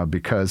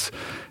 because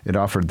it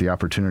offered the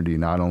opportunity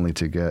not only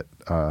to get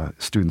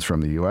students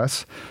from the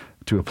U.S.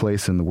 to a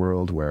place in the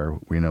world where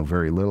we know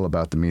very little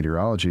about the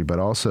meteorology, but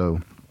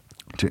also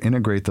to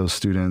integrate those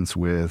students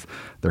with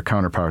their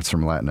counterparts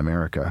from Latin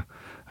America,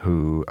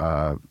 who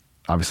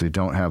obviously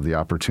don't have the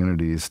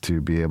opportunities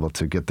to be able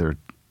to get their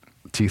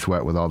teeth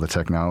wet with all the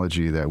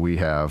technology that we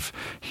have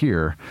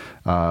here,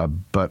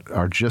 but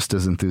are just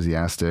as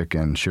enthusiastic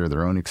and share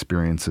their own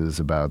experiences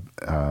about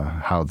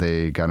how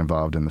they got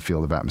involved in the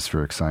field of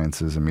atmospheric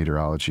sciences and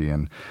meteorology,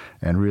 and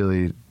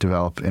really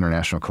develop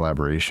international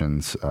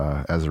collaborations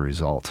as a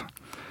result.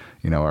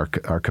 Our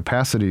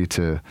capacity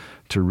to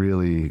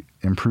really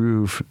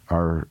improve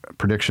our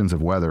predictions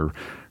of weather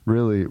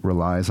really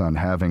relies on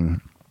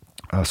having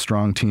a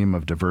strong team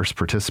of diverse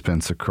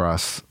participants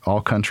across all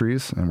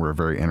countries, and we're a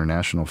very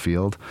international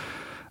field,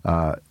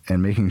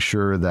 and making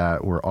sure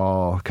that we're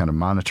all kind of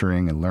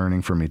monitoring and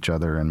learning from each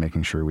other, and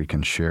making sure we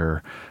can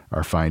share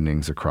our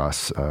findings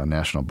across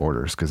national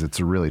borders, because it's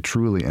a really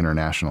truly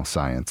international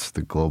science.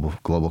 The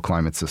global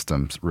climate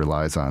system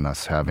relies on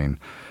us having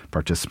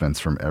participants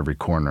from every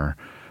corner,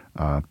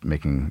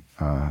 making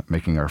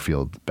our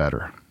field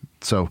better.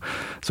 So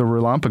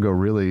Relampago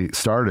really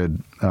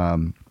started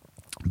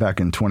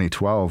back in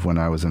 2012, when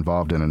I was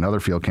involved in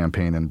another field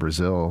campaign in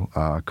Brazil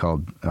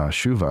called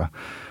Chuva.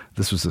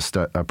 This was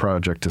a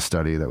project to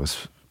study that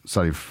was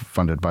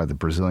funded by the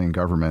Brazilian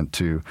government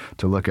to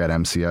look at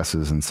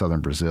MCSs in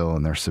southern Brazil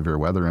and their severe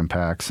weather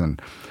impacts.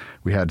 And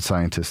we had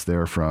scientists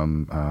there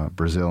from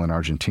Brazil and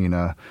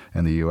Argentina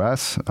and the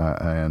U.S.,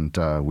 and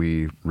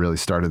we really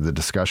started the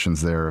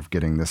discussions there of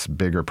getting this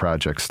bigger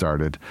project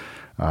started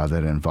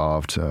that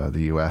involved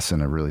the U.S.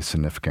 in a really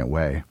significant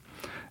way.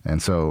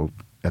 And so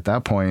at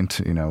that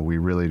point, we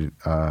really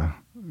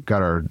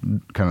got our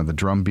kind of the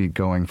drumbeat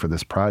going for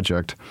this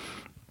project.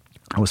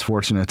 I was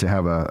fortunate to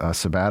have a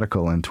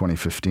sabbatical in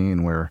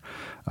 2015 where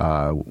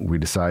we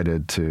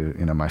decided to,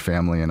 my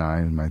family and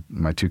I,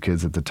 my 2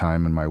 kids at the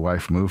time and my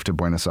wife moved to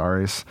Buenos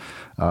Aires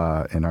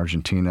in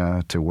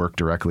Argentina to work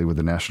directly with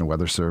the National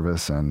Weather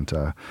Service. And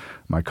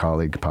my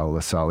colleague, Paula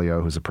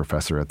Salio, who's a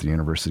professor at the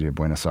University of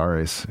Buenos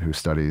Aires who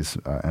studies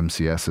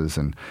MCSs.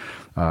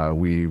 And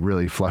we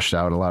really flushed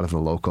out a lot of the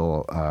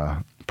local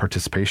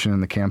participation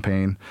in the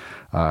campaign.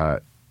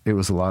 It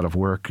was a lot of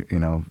work,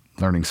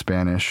 learning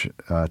Spanish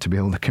to be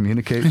able to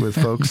communicate with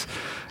folks,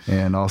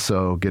 and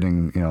also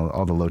getting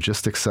all the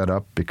logistics set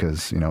up,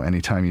 because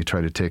anytime you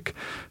try to take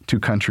 2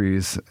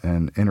 countries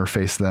and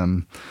interface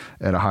them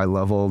at a high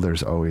level,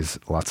 there's always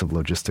lots of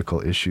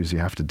logistical issues you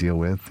have to deal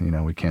with.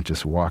 We can't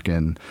just walk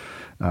in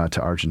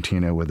to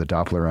Argentina with a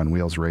Doppler on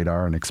wheels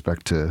radar and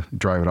expect to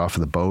drive it off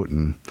of the boat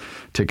and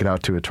take it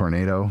out to a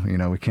tornado.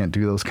 We can't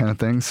do those kind of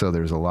things. So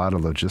there's a lot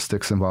of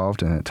logistics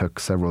involved, and it took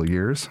several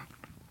years.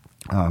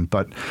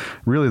 But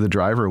really the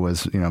driver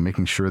was,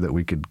 making sure that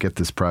we could get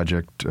this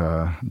project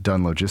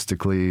done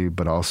logistically,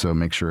 but also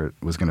make sure it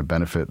was going to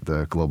benefit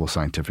the global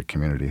scientific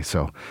community.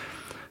 So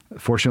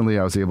fortunately,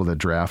 I was able to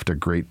draft a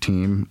great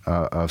team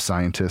of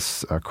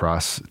scientists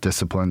across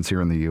disciplines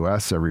here in the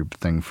U.S.,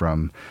 everything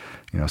from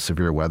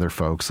severe weather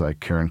folks like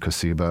Karen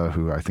Kosiba,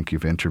 who I think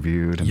you've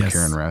interviewed, and yes.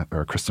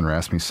 Kristen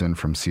Rasmussen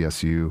from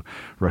CSU,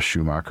 Russ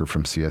Schumacher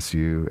from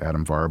CSU,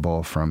 Adam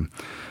Varble from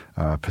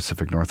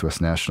Pacific Northwest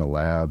National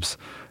Labs,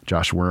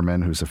 Josh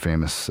Werman, who's a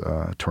famous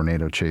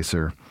tornado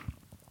chaser,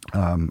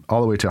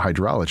 all the way to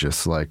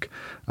hydrologists like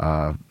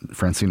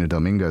Francina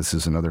Dominguez,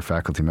 who's another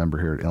faculty member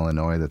here at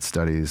Illinois that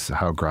studies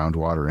how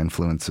groundwater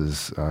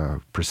influences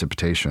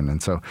precipitation.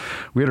 And so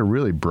we had a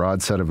really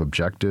broad set of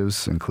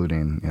objectives,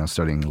 including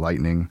studying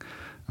lightning,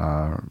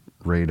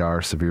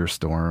 radar, severe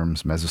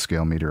storms,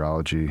 mesoscale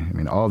meteorology.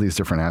 All these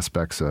different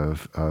aspects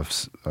of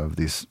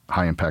these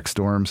high impact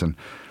storms, and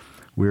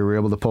we were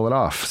able to pull it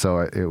off. So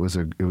it was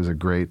a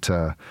great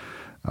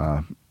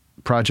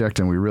project,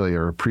 and we really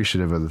are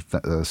appreciative of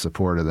the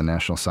support of the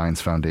National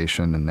Science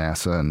Foundation and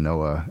NASA and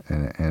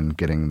NOAA in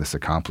getting this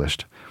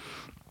accomplished.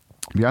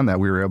 Beyond that,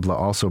 we were able to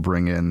also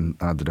bring in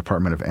the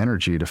Department of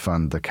Energy to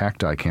fund the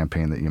cacti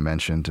campaign that you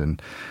mentioned.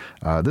 And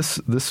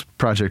this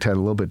project had a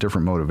little bit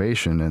different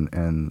motivation,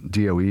 and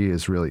DOE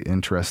is really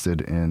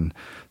interested in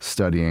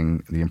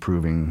studying the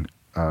improving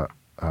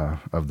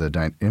of the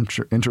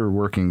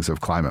interworkings of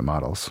climate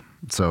models.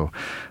 So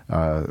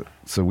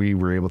we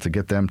were able to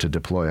get them to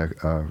deploy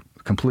a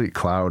complete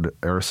cloud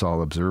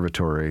aerosol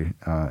observatory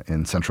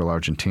in central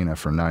Argentina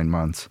for 9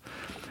 months.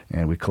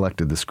 And we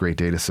collected this great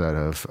data set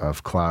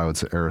of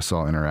clouds,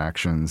 aerosol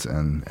interactions,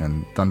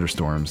 and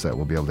thunderstorms that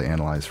we'll be able to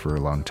analyze for a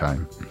long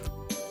time.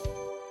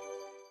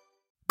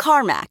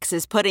 CarMax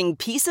is putting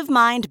peace of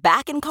mind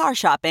back in car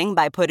shopping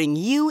by putting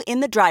you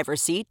in the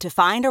driver's seat to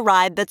find a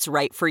ride that's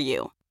right for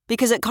you.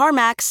 Because at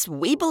CarMax,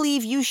 we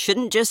believe you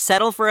shouldn't just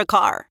settle for a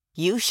car.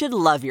 You should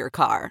love your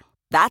car.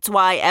 That's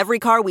why every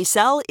car we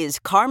sell is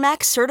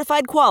CarMax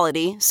certified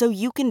quality, so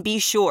you can be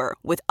sure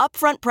with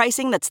upfront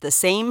pricing that's the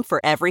same for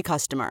every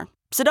customer.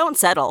 So don't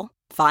settle.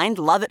 Find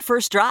love at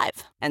first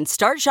drive and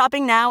start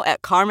shopping now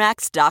at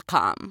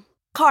CarMax.com.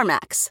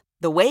 CarMax,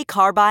 the way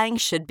car buying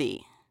should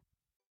be.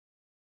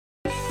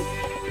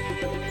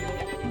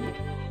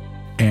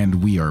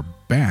 And we are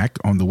back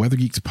on the Weather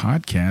Geeks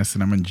podcast,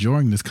 and I'm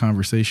enjoying this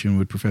conversation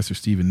with Professor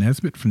Stephen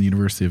Nesbitt from the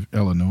University of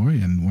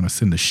Illinois, and want to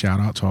send a shout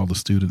out to all the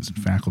students and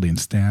faculty and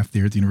staff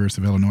there at the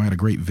University of Illinois. I had a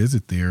great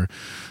visit there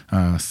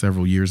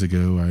several years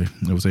ago.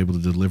 I was able to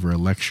deliver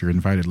a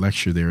invited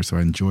lecture there, so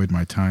I enjoyed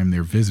my time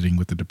there visiting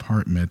with the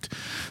department.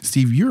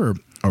 Steve, you're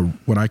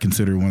what I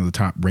consider one of the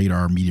top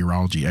radar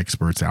meteorology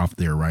experts out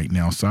there right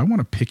now, so I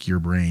want to pick your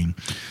brain.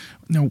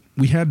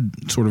 We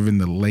had sort of in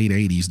the late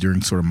 80s,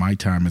 during sort of my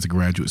time as a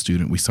graduate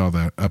student, we saw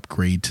the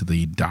upgrade to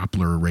the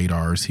Doppler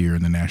radars here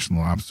in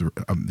the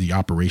the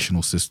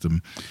operational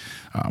system.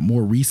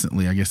 More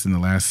recently, I guess in the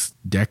last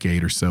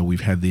decade or so,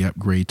 we've had the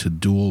upgrade to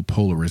dual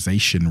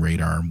polarization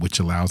radar, which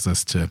allows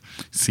us to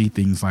see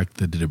things like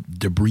the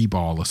debris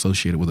ball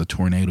associated with a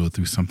tornado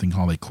through something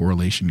called a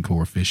correlation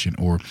coefficient,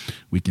 or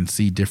we can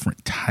see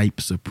different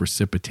types of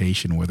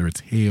precipitation, whether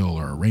it's hail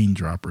or a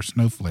raindrop or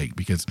snowflake,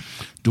 because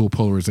dual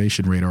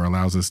polarization radar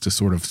allows us to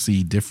sort of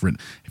see different,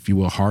 if you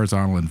will,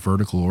 horizontal and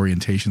vertical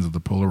orientations of the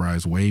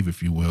polarized wave,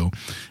 if you will,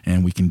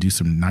 and we can do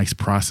some nice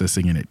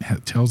processing, and it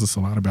tells us a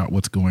lot about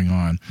what's going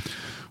on.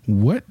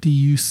 What do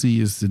you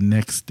see as the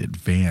next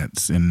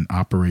advance in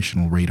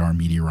operational radar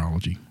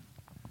meteorology?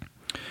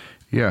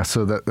 Yeah,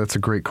 so that's a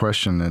great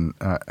question, and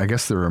I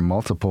guess there are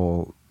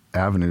multiple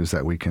avenues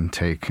that we can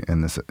take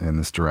in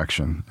this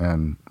direction.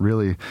 And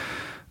really,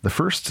 the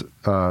first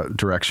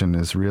direction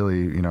is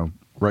really,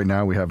 right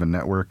now we have a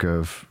network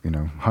of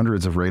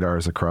hundreds of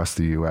radars across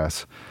the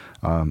U.S.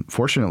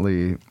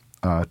 Fortunately,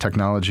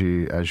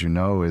 technology, as you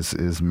know,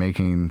 is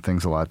making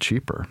things a lot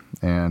cheaper.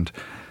 And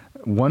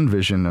one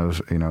vision of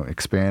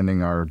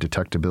expanding our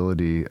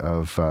detectability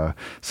of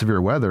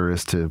severe weather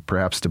is to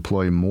perhaps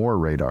deploy more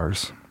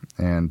radars.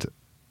 And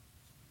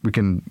we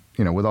can,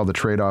 with all the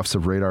trade-offs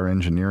of radar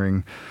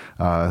engineering,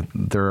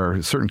 there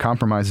are certain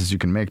compromises you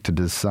can make to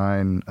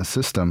design a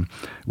system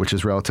which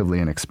is relatively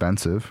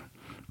inexpensive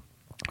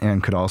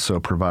and could also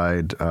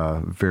provide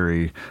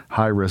very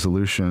high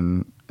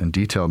resolution and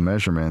detailed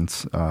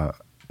measurements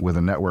with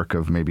a network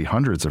of maybe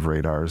hundreds of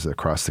radars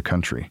across the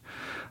country.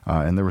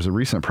 And there was a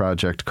recent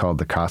project called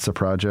the CASA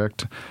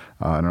project.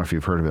 I don't know if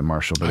you've heard of it,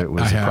 Marshall, but it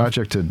was a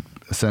project to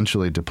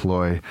essentially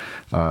deploy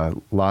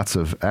lots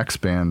of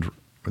X-band,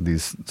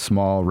 these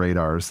small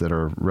radars that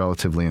are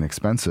relatively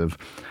inexpensive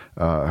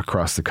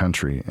across the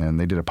country. And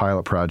they did a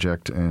pilot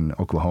project in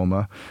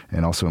Oklahoma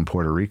and also in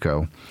Puerto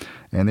Rico.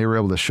 And they were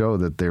able to show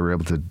that they were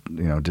able to,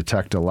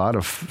 detect a lot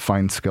of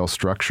fine-scale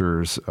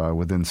structures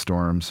within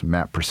storms,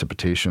 map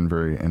precipitation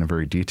in a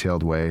very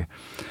detailed way,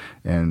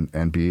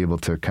 and be able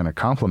to kind of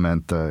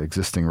complement the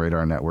existing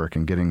radar network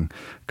and getting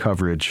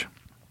coverage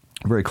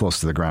very close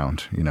to the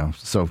ground.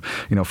 So,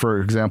 for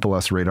example,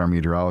 us radar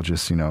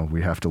meteorologists,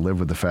 we have to live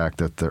with the fact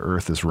that the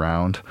Earth is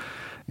round,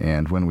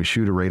 and when we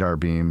shoot a radar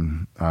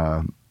beam,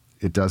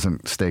 it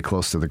doesn't stay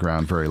close to the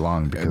ground very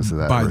long because of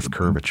that Earth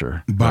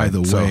curvature. By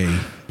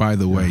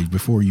the way,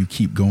 before you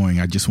keep going,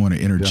 I just want to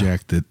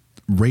interject that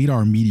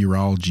radar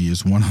meteorology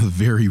is one of the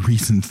very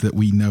reasons that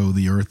we know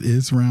the Earth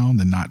is round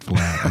and not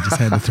flat. I just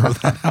had to throw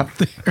that out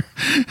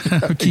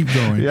there. Keep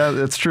going. Yeah,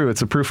 that's true.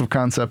 It's a proof of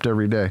concept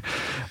every day.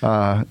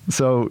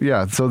 So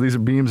these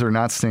beams are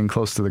not staying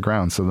close to the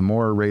ground. So the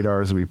more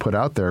radars we put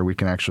out there, we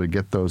can actually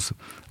get those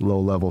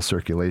low-level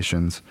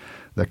circulations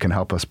that can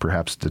help us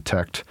perhaps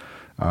detect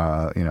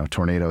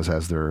tornadoes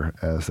as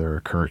they're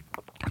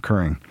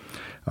occurring.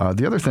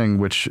 The other thing,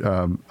 which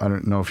I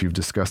don't know if you've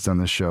discussed on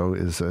this show,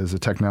 is a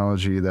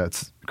technology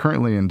that's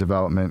currently in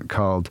development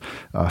called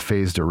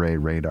phased array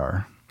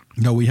radar.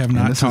 No, we have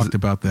not talked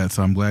about that,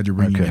 so I'm glad you're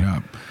bringing it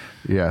up.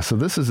 Yeah, so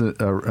this is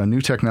a new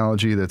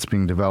technology that's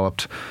being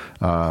developed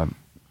in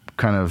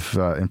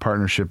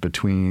partnership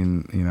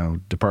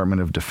between,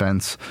 Department of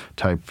Defense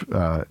type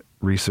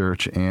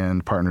research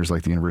and partners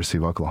like the University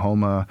of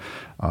Oklahoma,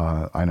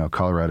 I know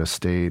Colorado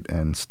State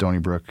and Stony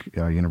Brook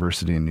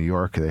University in New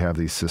York. They have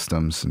these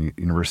systems, and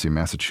University of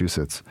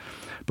Massachusetts.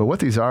 But what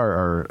these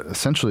are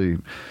essentially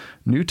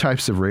new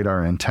types of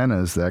radar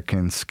antennas that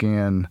can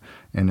scan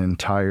an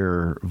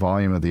entire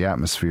volume of the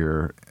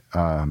atmosphere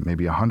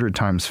maybe 100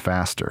 times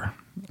faster.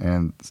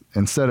 And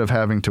instead of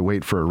having to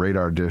wait for a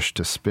radar dish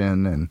to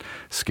spin and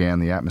scan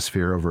the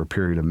atmosphere over a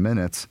period of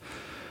minutes,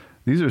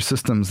 these are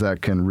systems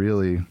that can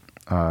really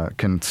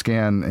can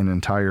scan an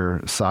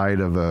entire side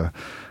of a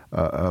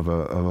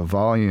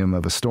volume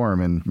of a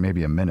storm in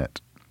maybe a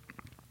minute.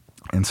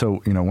 And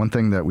so, one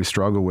thing that we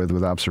struggle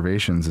with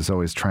observations is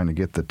always trying to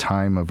get the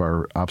time of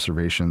our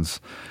observations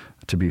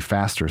to be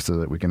faster so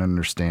that we can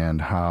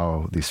understand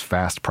how these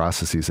fast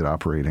processes that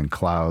operate in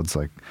clouds,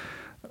 like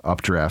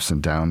updrafts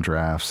and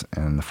downdrafts,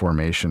 and the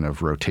formation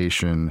of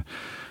rotation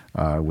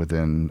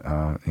within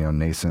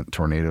nascent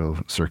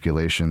tornado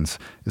circulations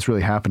is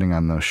really happening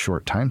on those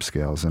short time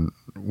scales. And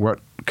what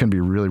can be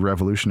really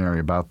revolutionary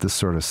about this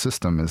sort of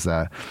system is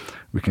that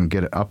we can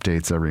get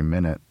updates every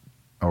minute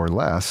or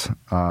less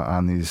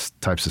on these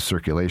types of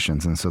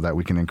circulations, and so that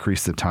we can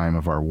increase the time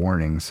of our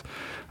warnings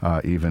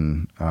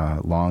even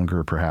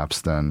longer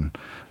perhaps than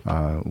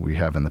we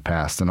have in the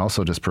past, and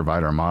also just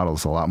provide our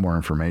models a lot more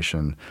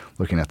information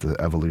looking at the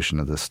evolution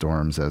of the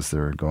storms as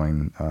they're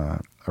going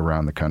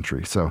around the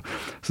country. So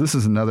this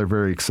is another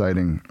very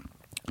exciting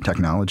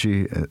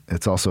technology.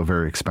 It's also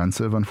very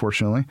expensive,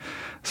 unfortunately.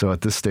 So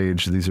at this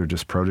stage, these are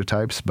just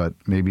prototypes, but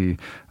maybe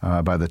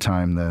by the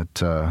time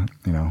that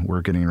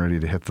we're getting ready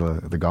to hit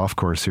the golf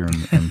course here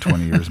in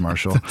 20 years,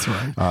 Marshall, that's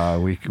right.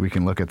 We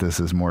can look at this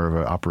as more of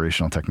an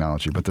operational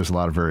technology. But there's a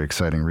lot of very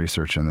exciting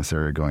research in this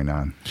area going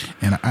on.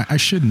 And I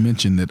should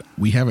mention that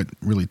we haven't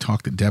really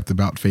talked at depth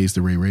about phased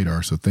array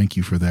radar, so thank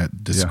you for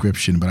that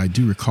description. Yeah. But I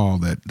do recall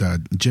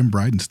that Jim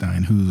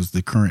Bridenstine, who's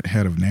the current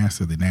head of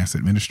NASA, the NASA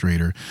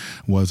administrator,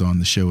 was on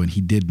the show, and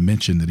he did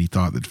mention that he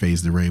thought that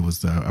phased array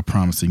was a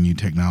promising new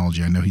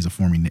technology. I know he's a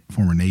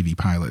former Navy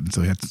pilot, and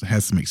so he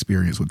has some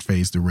experience with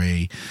phased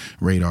array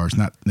radars,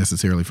 not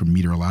necessarily for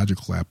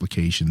meteorological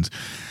applications.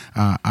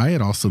 I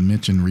had also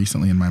mentioned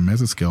recently in my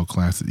mesoscale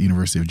class at the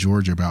University of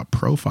Georgia about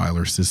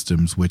profiler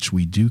systems, which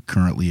we do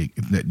currently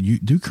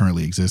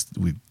exist,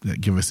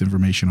 that give us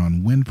information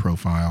on wind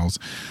profiles.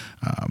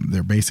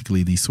 They're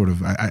basically these sort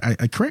of,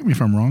 I correct me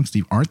if I'm wrong,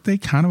 Steve, aren't they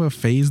kind of a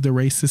phased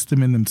array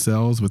system in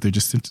themselves, but they're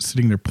just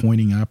sitting there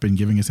pointing up and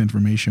giving us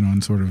information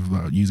on sort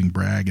of using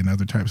Bragg and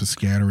other types of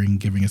scattering,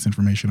 giving us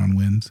information on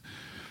winds?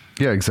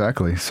 Yeah,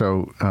 exactly.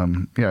 So,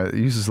 it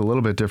uses a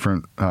little bit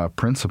different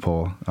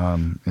principle.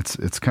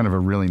 It's kind of a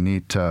really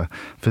neat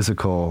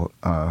physical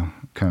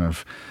kind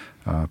of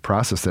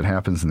process that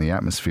happens in the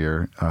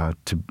atmosphere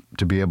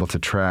to be able to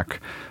track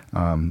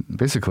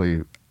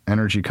basically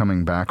energy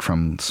coming back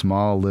from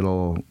small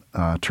little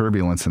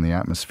turbulence in the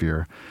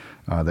atmosphere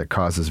that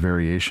causes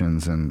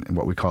variations in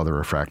what we call the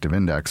refractive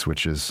index,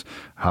 which is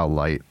how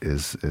light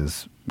is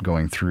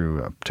going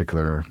through a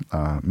particular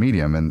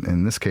medium. And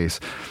in this case,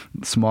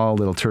 small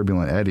little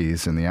turbulent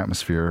eddies in the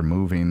atmosphere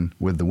moving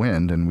with the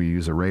wind, and we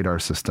use a radar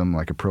system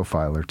like a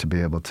profiler to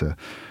be able to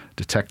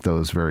detect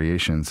those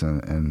variations,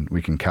 and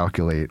we can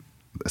calculate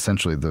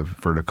essentially the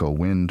vertical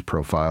wind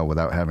profile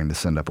without having to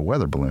send up a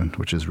weather balloon,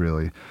 which is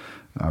really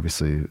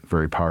obviously a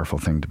very powerful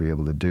thing to be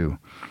able to do.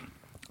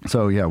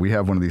 So yeah, we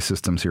have one of these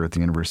systems here at the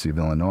University of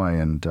Illinois,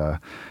 and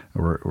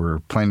we're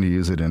planning to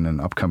use it in an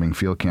upcoming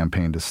field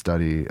campaign to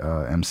study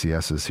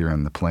MCSs here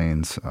in the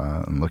plains,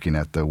 and looking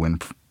at the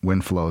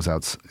wind flows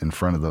out in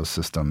front of those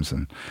systems,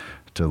 and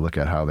to look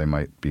at how they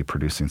might be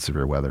producing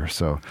severe weather.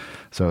 So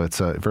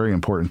it's a very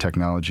important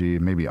technology,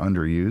 maybe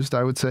underused,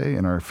 I would say,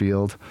 in our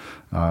field.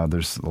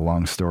 There's a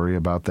long story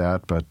about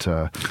that, but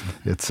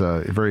it's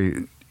a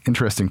very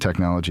interesting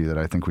technology that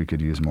I think we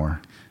could use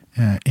more.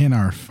 In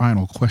our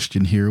final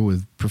question here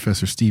with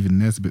Professor Steven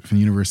Nesbitt from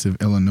the University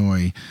of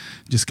Illinois,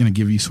 just going to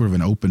give you sort of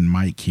an open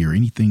mic here.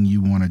 Anything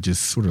you want to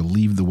just sort of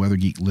leave the Weather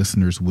Geek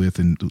listeners with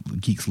and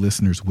Geeks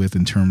listeners with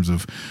in terms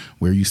of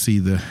where you see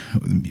the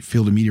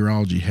field of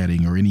meteorology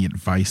heading, or any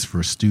advice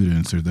for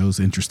students or those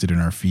interested in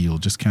our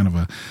field? Just kind of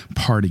a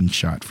parting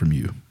shot from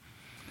you.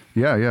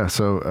 Yeah.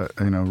 So,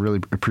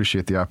 really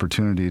appreciate the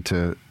opportunity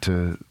to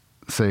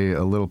say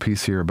a little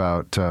piece here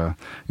about the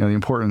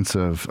importance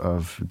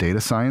of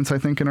data science, I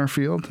think, in our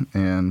field.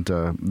 And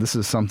this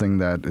is something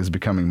that is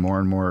becoming more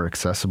and more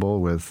accessible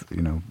with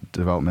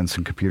developments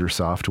in computer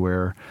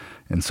software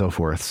and so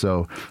forth.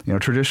 So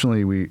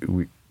traditionally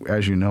we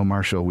as you know,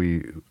 Marshall,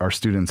 our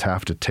students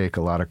have to take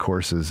a lot of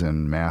courses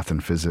in math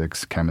and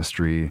physics,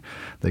 chemistry.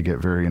 They get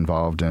very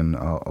involved in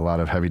a lot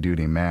of heavy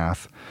duty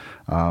math,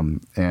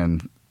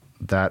 and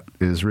that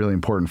is really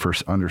important for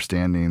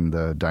understanding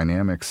the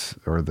dynamics,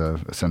 or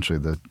essentially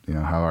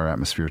how our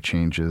atmosphere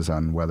changes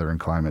on weather and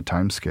climate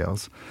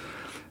timescales.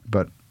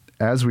 But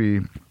as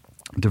we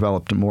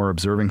developed more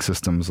observing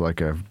systems,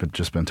 like I've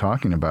just been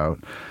talking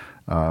about,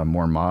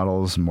 more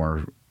models,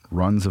 more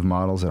runs of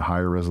models at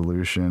higher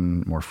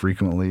resolution, more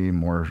frequently,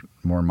 more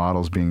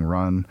models being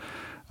run,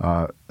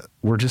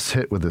 we're just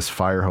hit with this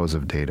fire hose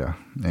of data,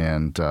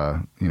 and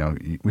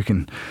we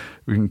can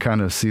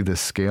kind of see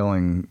this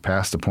scaling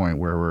past a point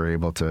where we're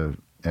able to,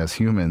 as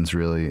humans,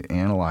 really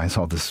analyze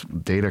all this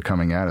data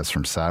coming at us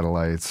from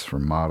satellites,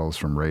 from models,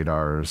 from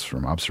radars,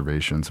 from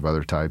observations of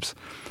other types.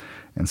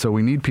 And so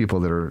we need people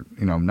that are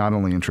not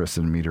only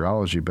interested in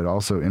meteorology, but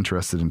also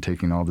interested in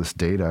taking all this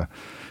data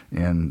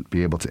and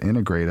be able to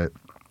integrate it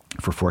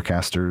for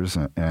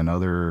forecasters and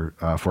other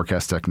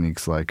forecast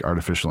techniques like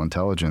artificial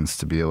intelligence,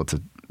 to be able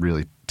to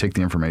really take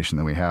the information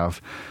that we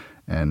have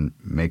and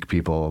make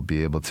people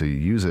be able to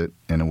use it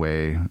in a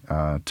way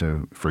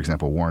to, for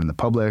example, warn the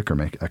public or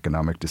make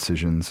economic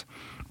decisions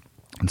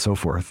and so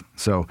forth.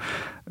 So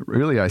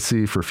really I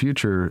see for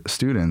future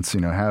students,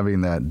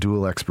 having that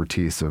dual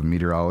expertise of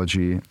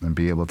meteorology and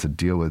be able to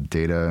deal with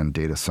data and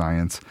data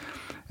science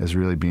as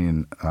really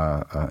being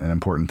an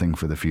important thing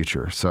for the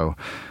future. So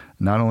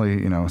not only,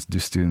 do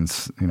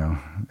students,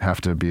 have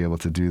to be able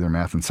to do their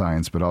math and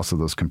science, but also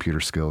those computer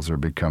skills are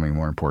becoming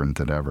more important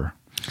than ever.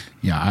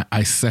 Yeah,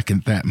 I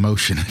second that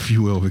motion, if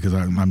you will, because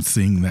I'm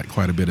seeing that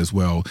quite a bit as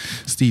well.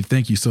 Steve,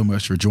 thank you so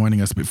much for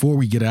joining us. Before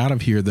we get out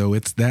of here, though,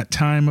 it's that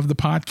time of the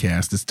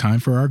podcast. It's time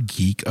for our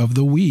Geek of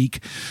the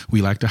Week.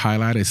 We like to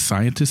highlight a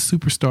scientist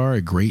superstar,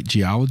 a great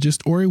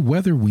geologist, or a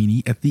weather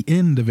weenie at the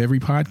end of every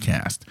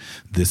podcast.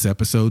 This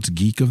episode's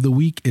Geek of the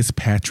Week is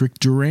Patrick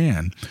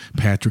Duran.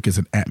 Patrick is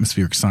an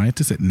atmospheric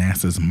scientist at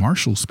NASA's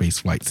Marshall Space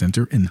Flight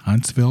Center in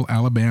Huntsville,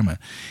 Alabama.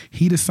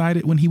 He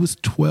decided when he was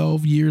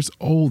 12 years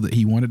old that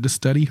he wanted to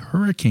study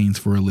hurricanes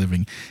for a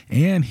living,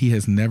 and he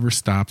has never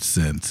stopped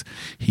since.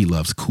 He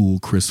loves cool,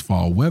 crisp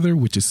fall weather,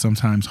 which is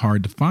sometimes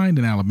hard to find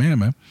in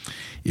Alabama.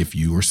 If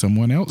you or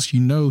someone else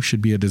you know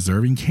should be a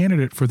deserving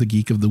candidate for the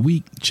Geek of the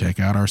Week, check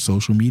out our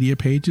social media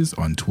pages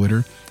on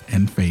Twitter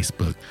and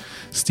Facebook.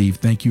 Steve,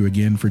 thank you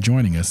again for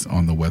joining us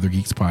on the Weather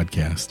Geeks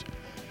podcast.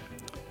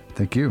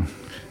 Thank you.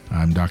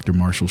 I'm Dr.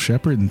 Marshall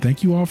Shepard, and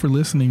thank you all for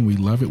listening. We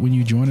love it when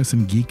you join us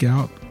and geek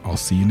out. I'll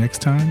see you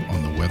next time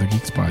on the Weather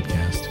Geeks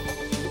podcast.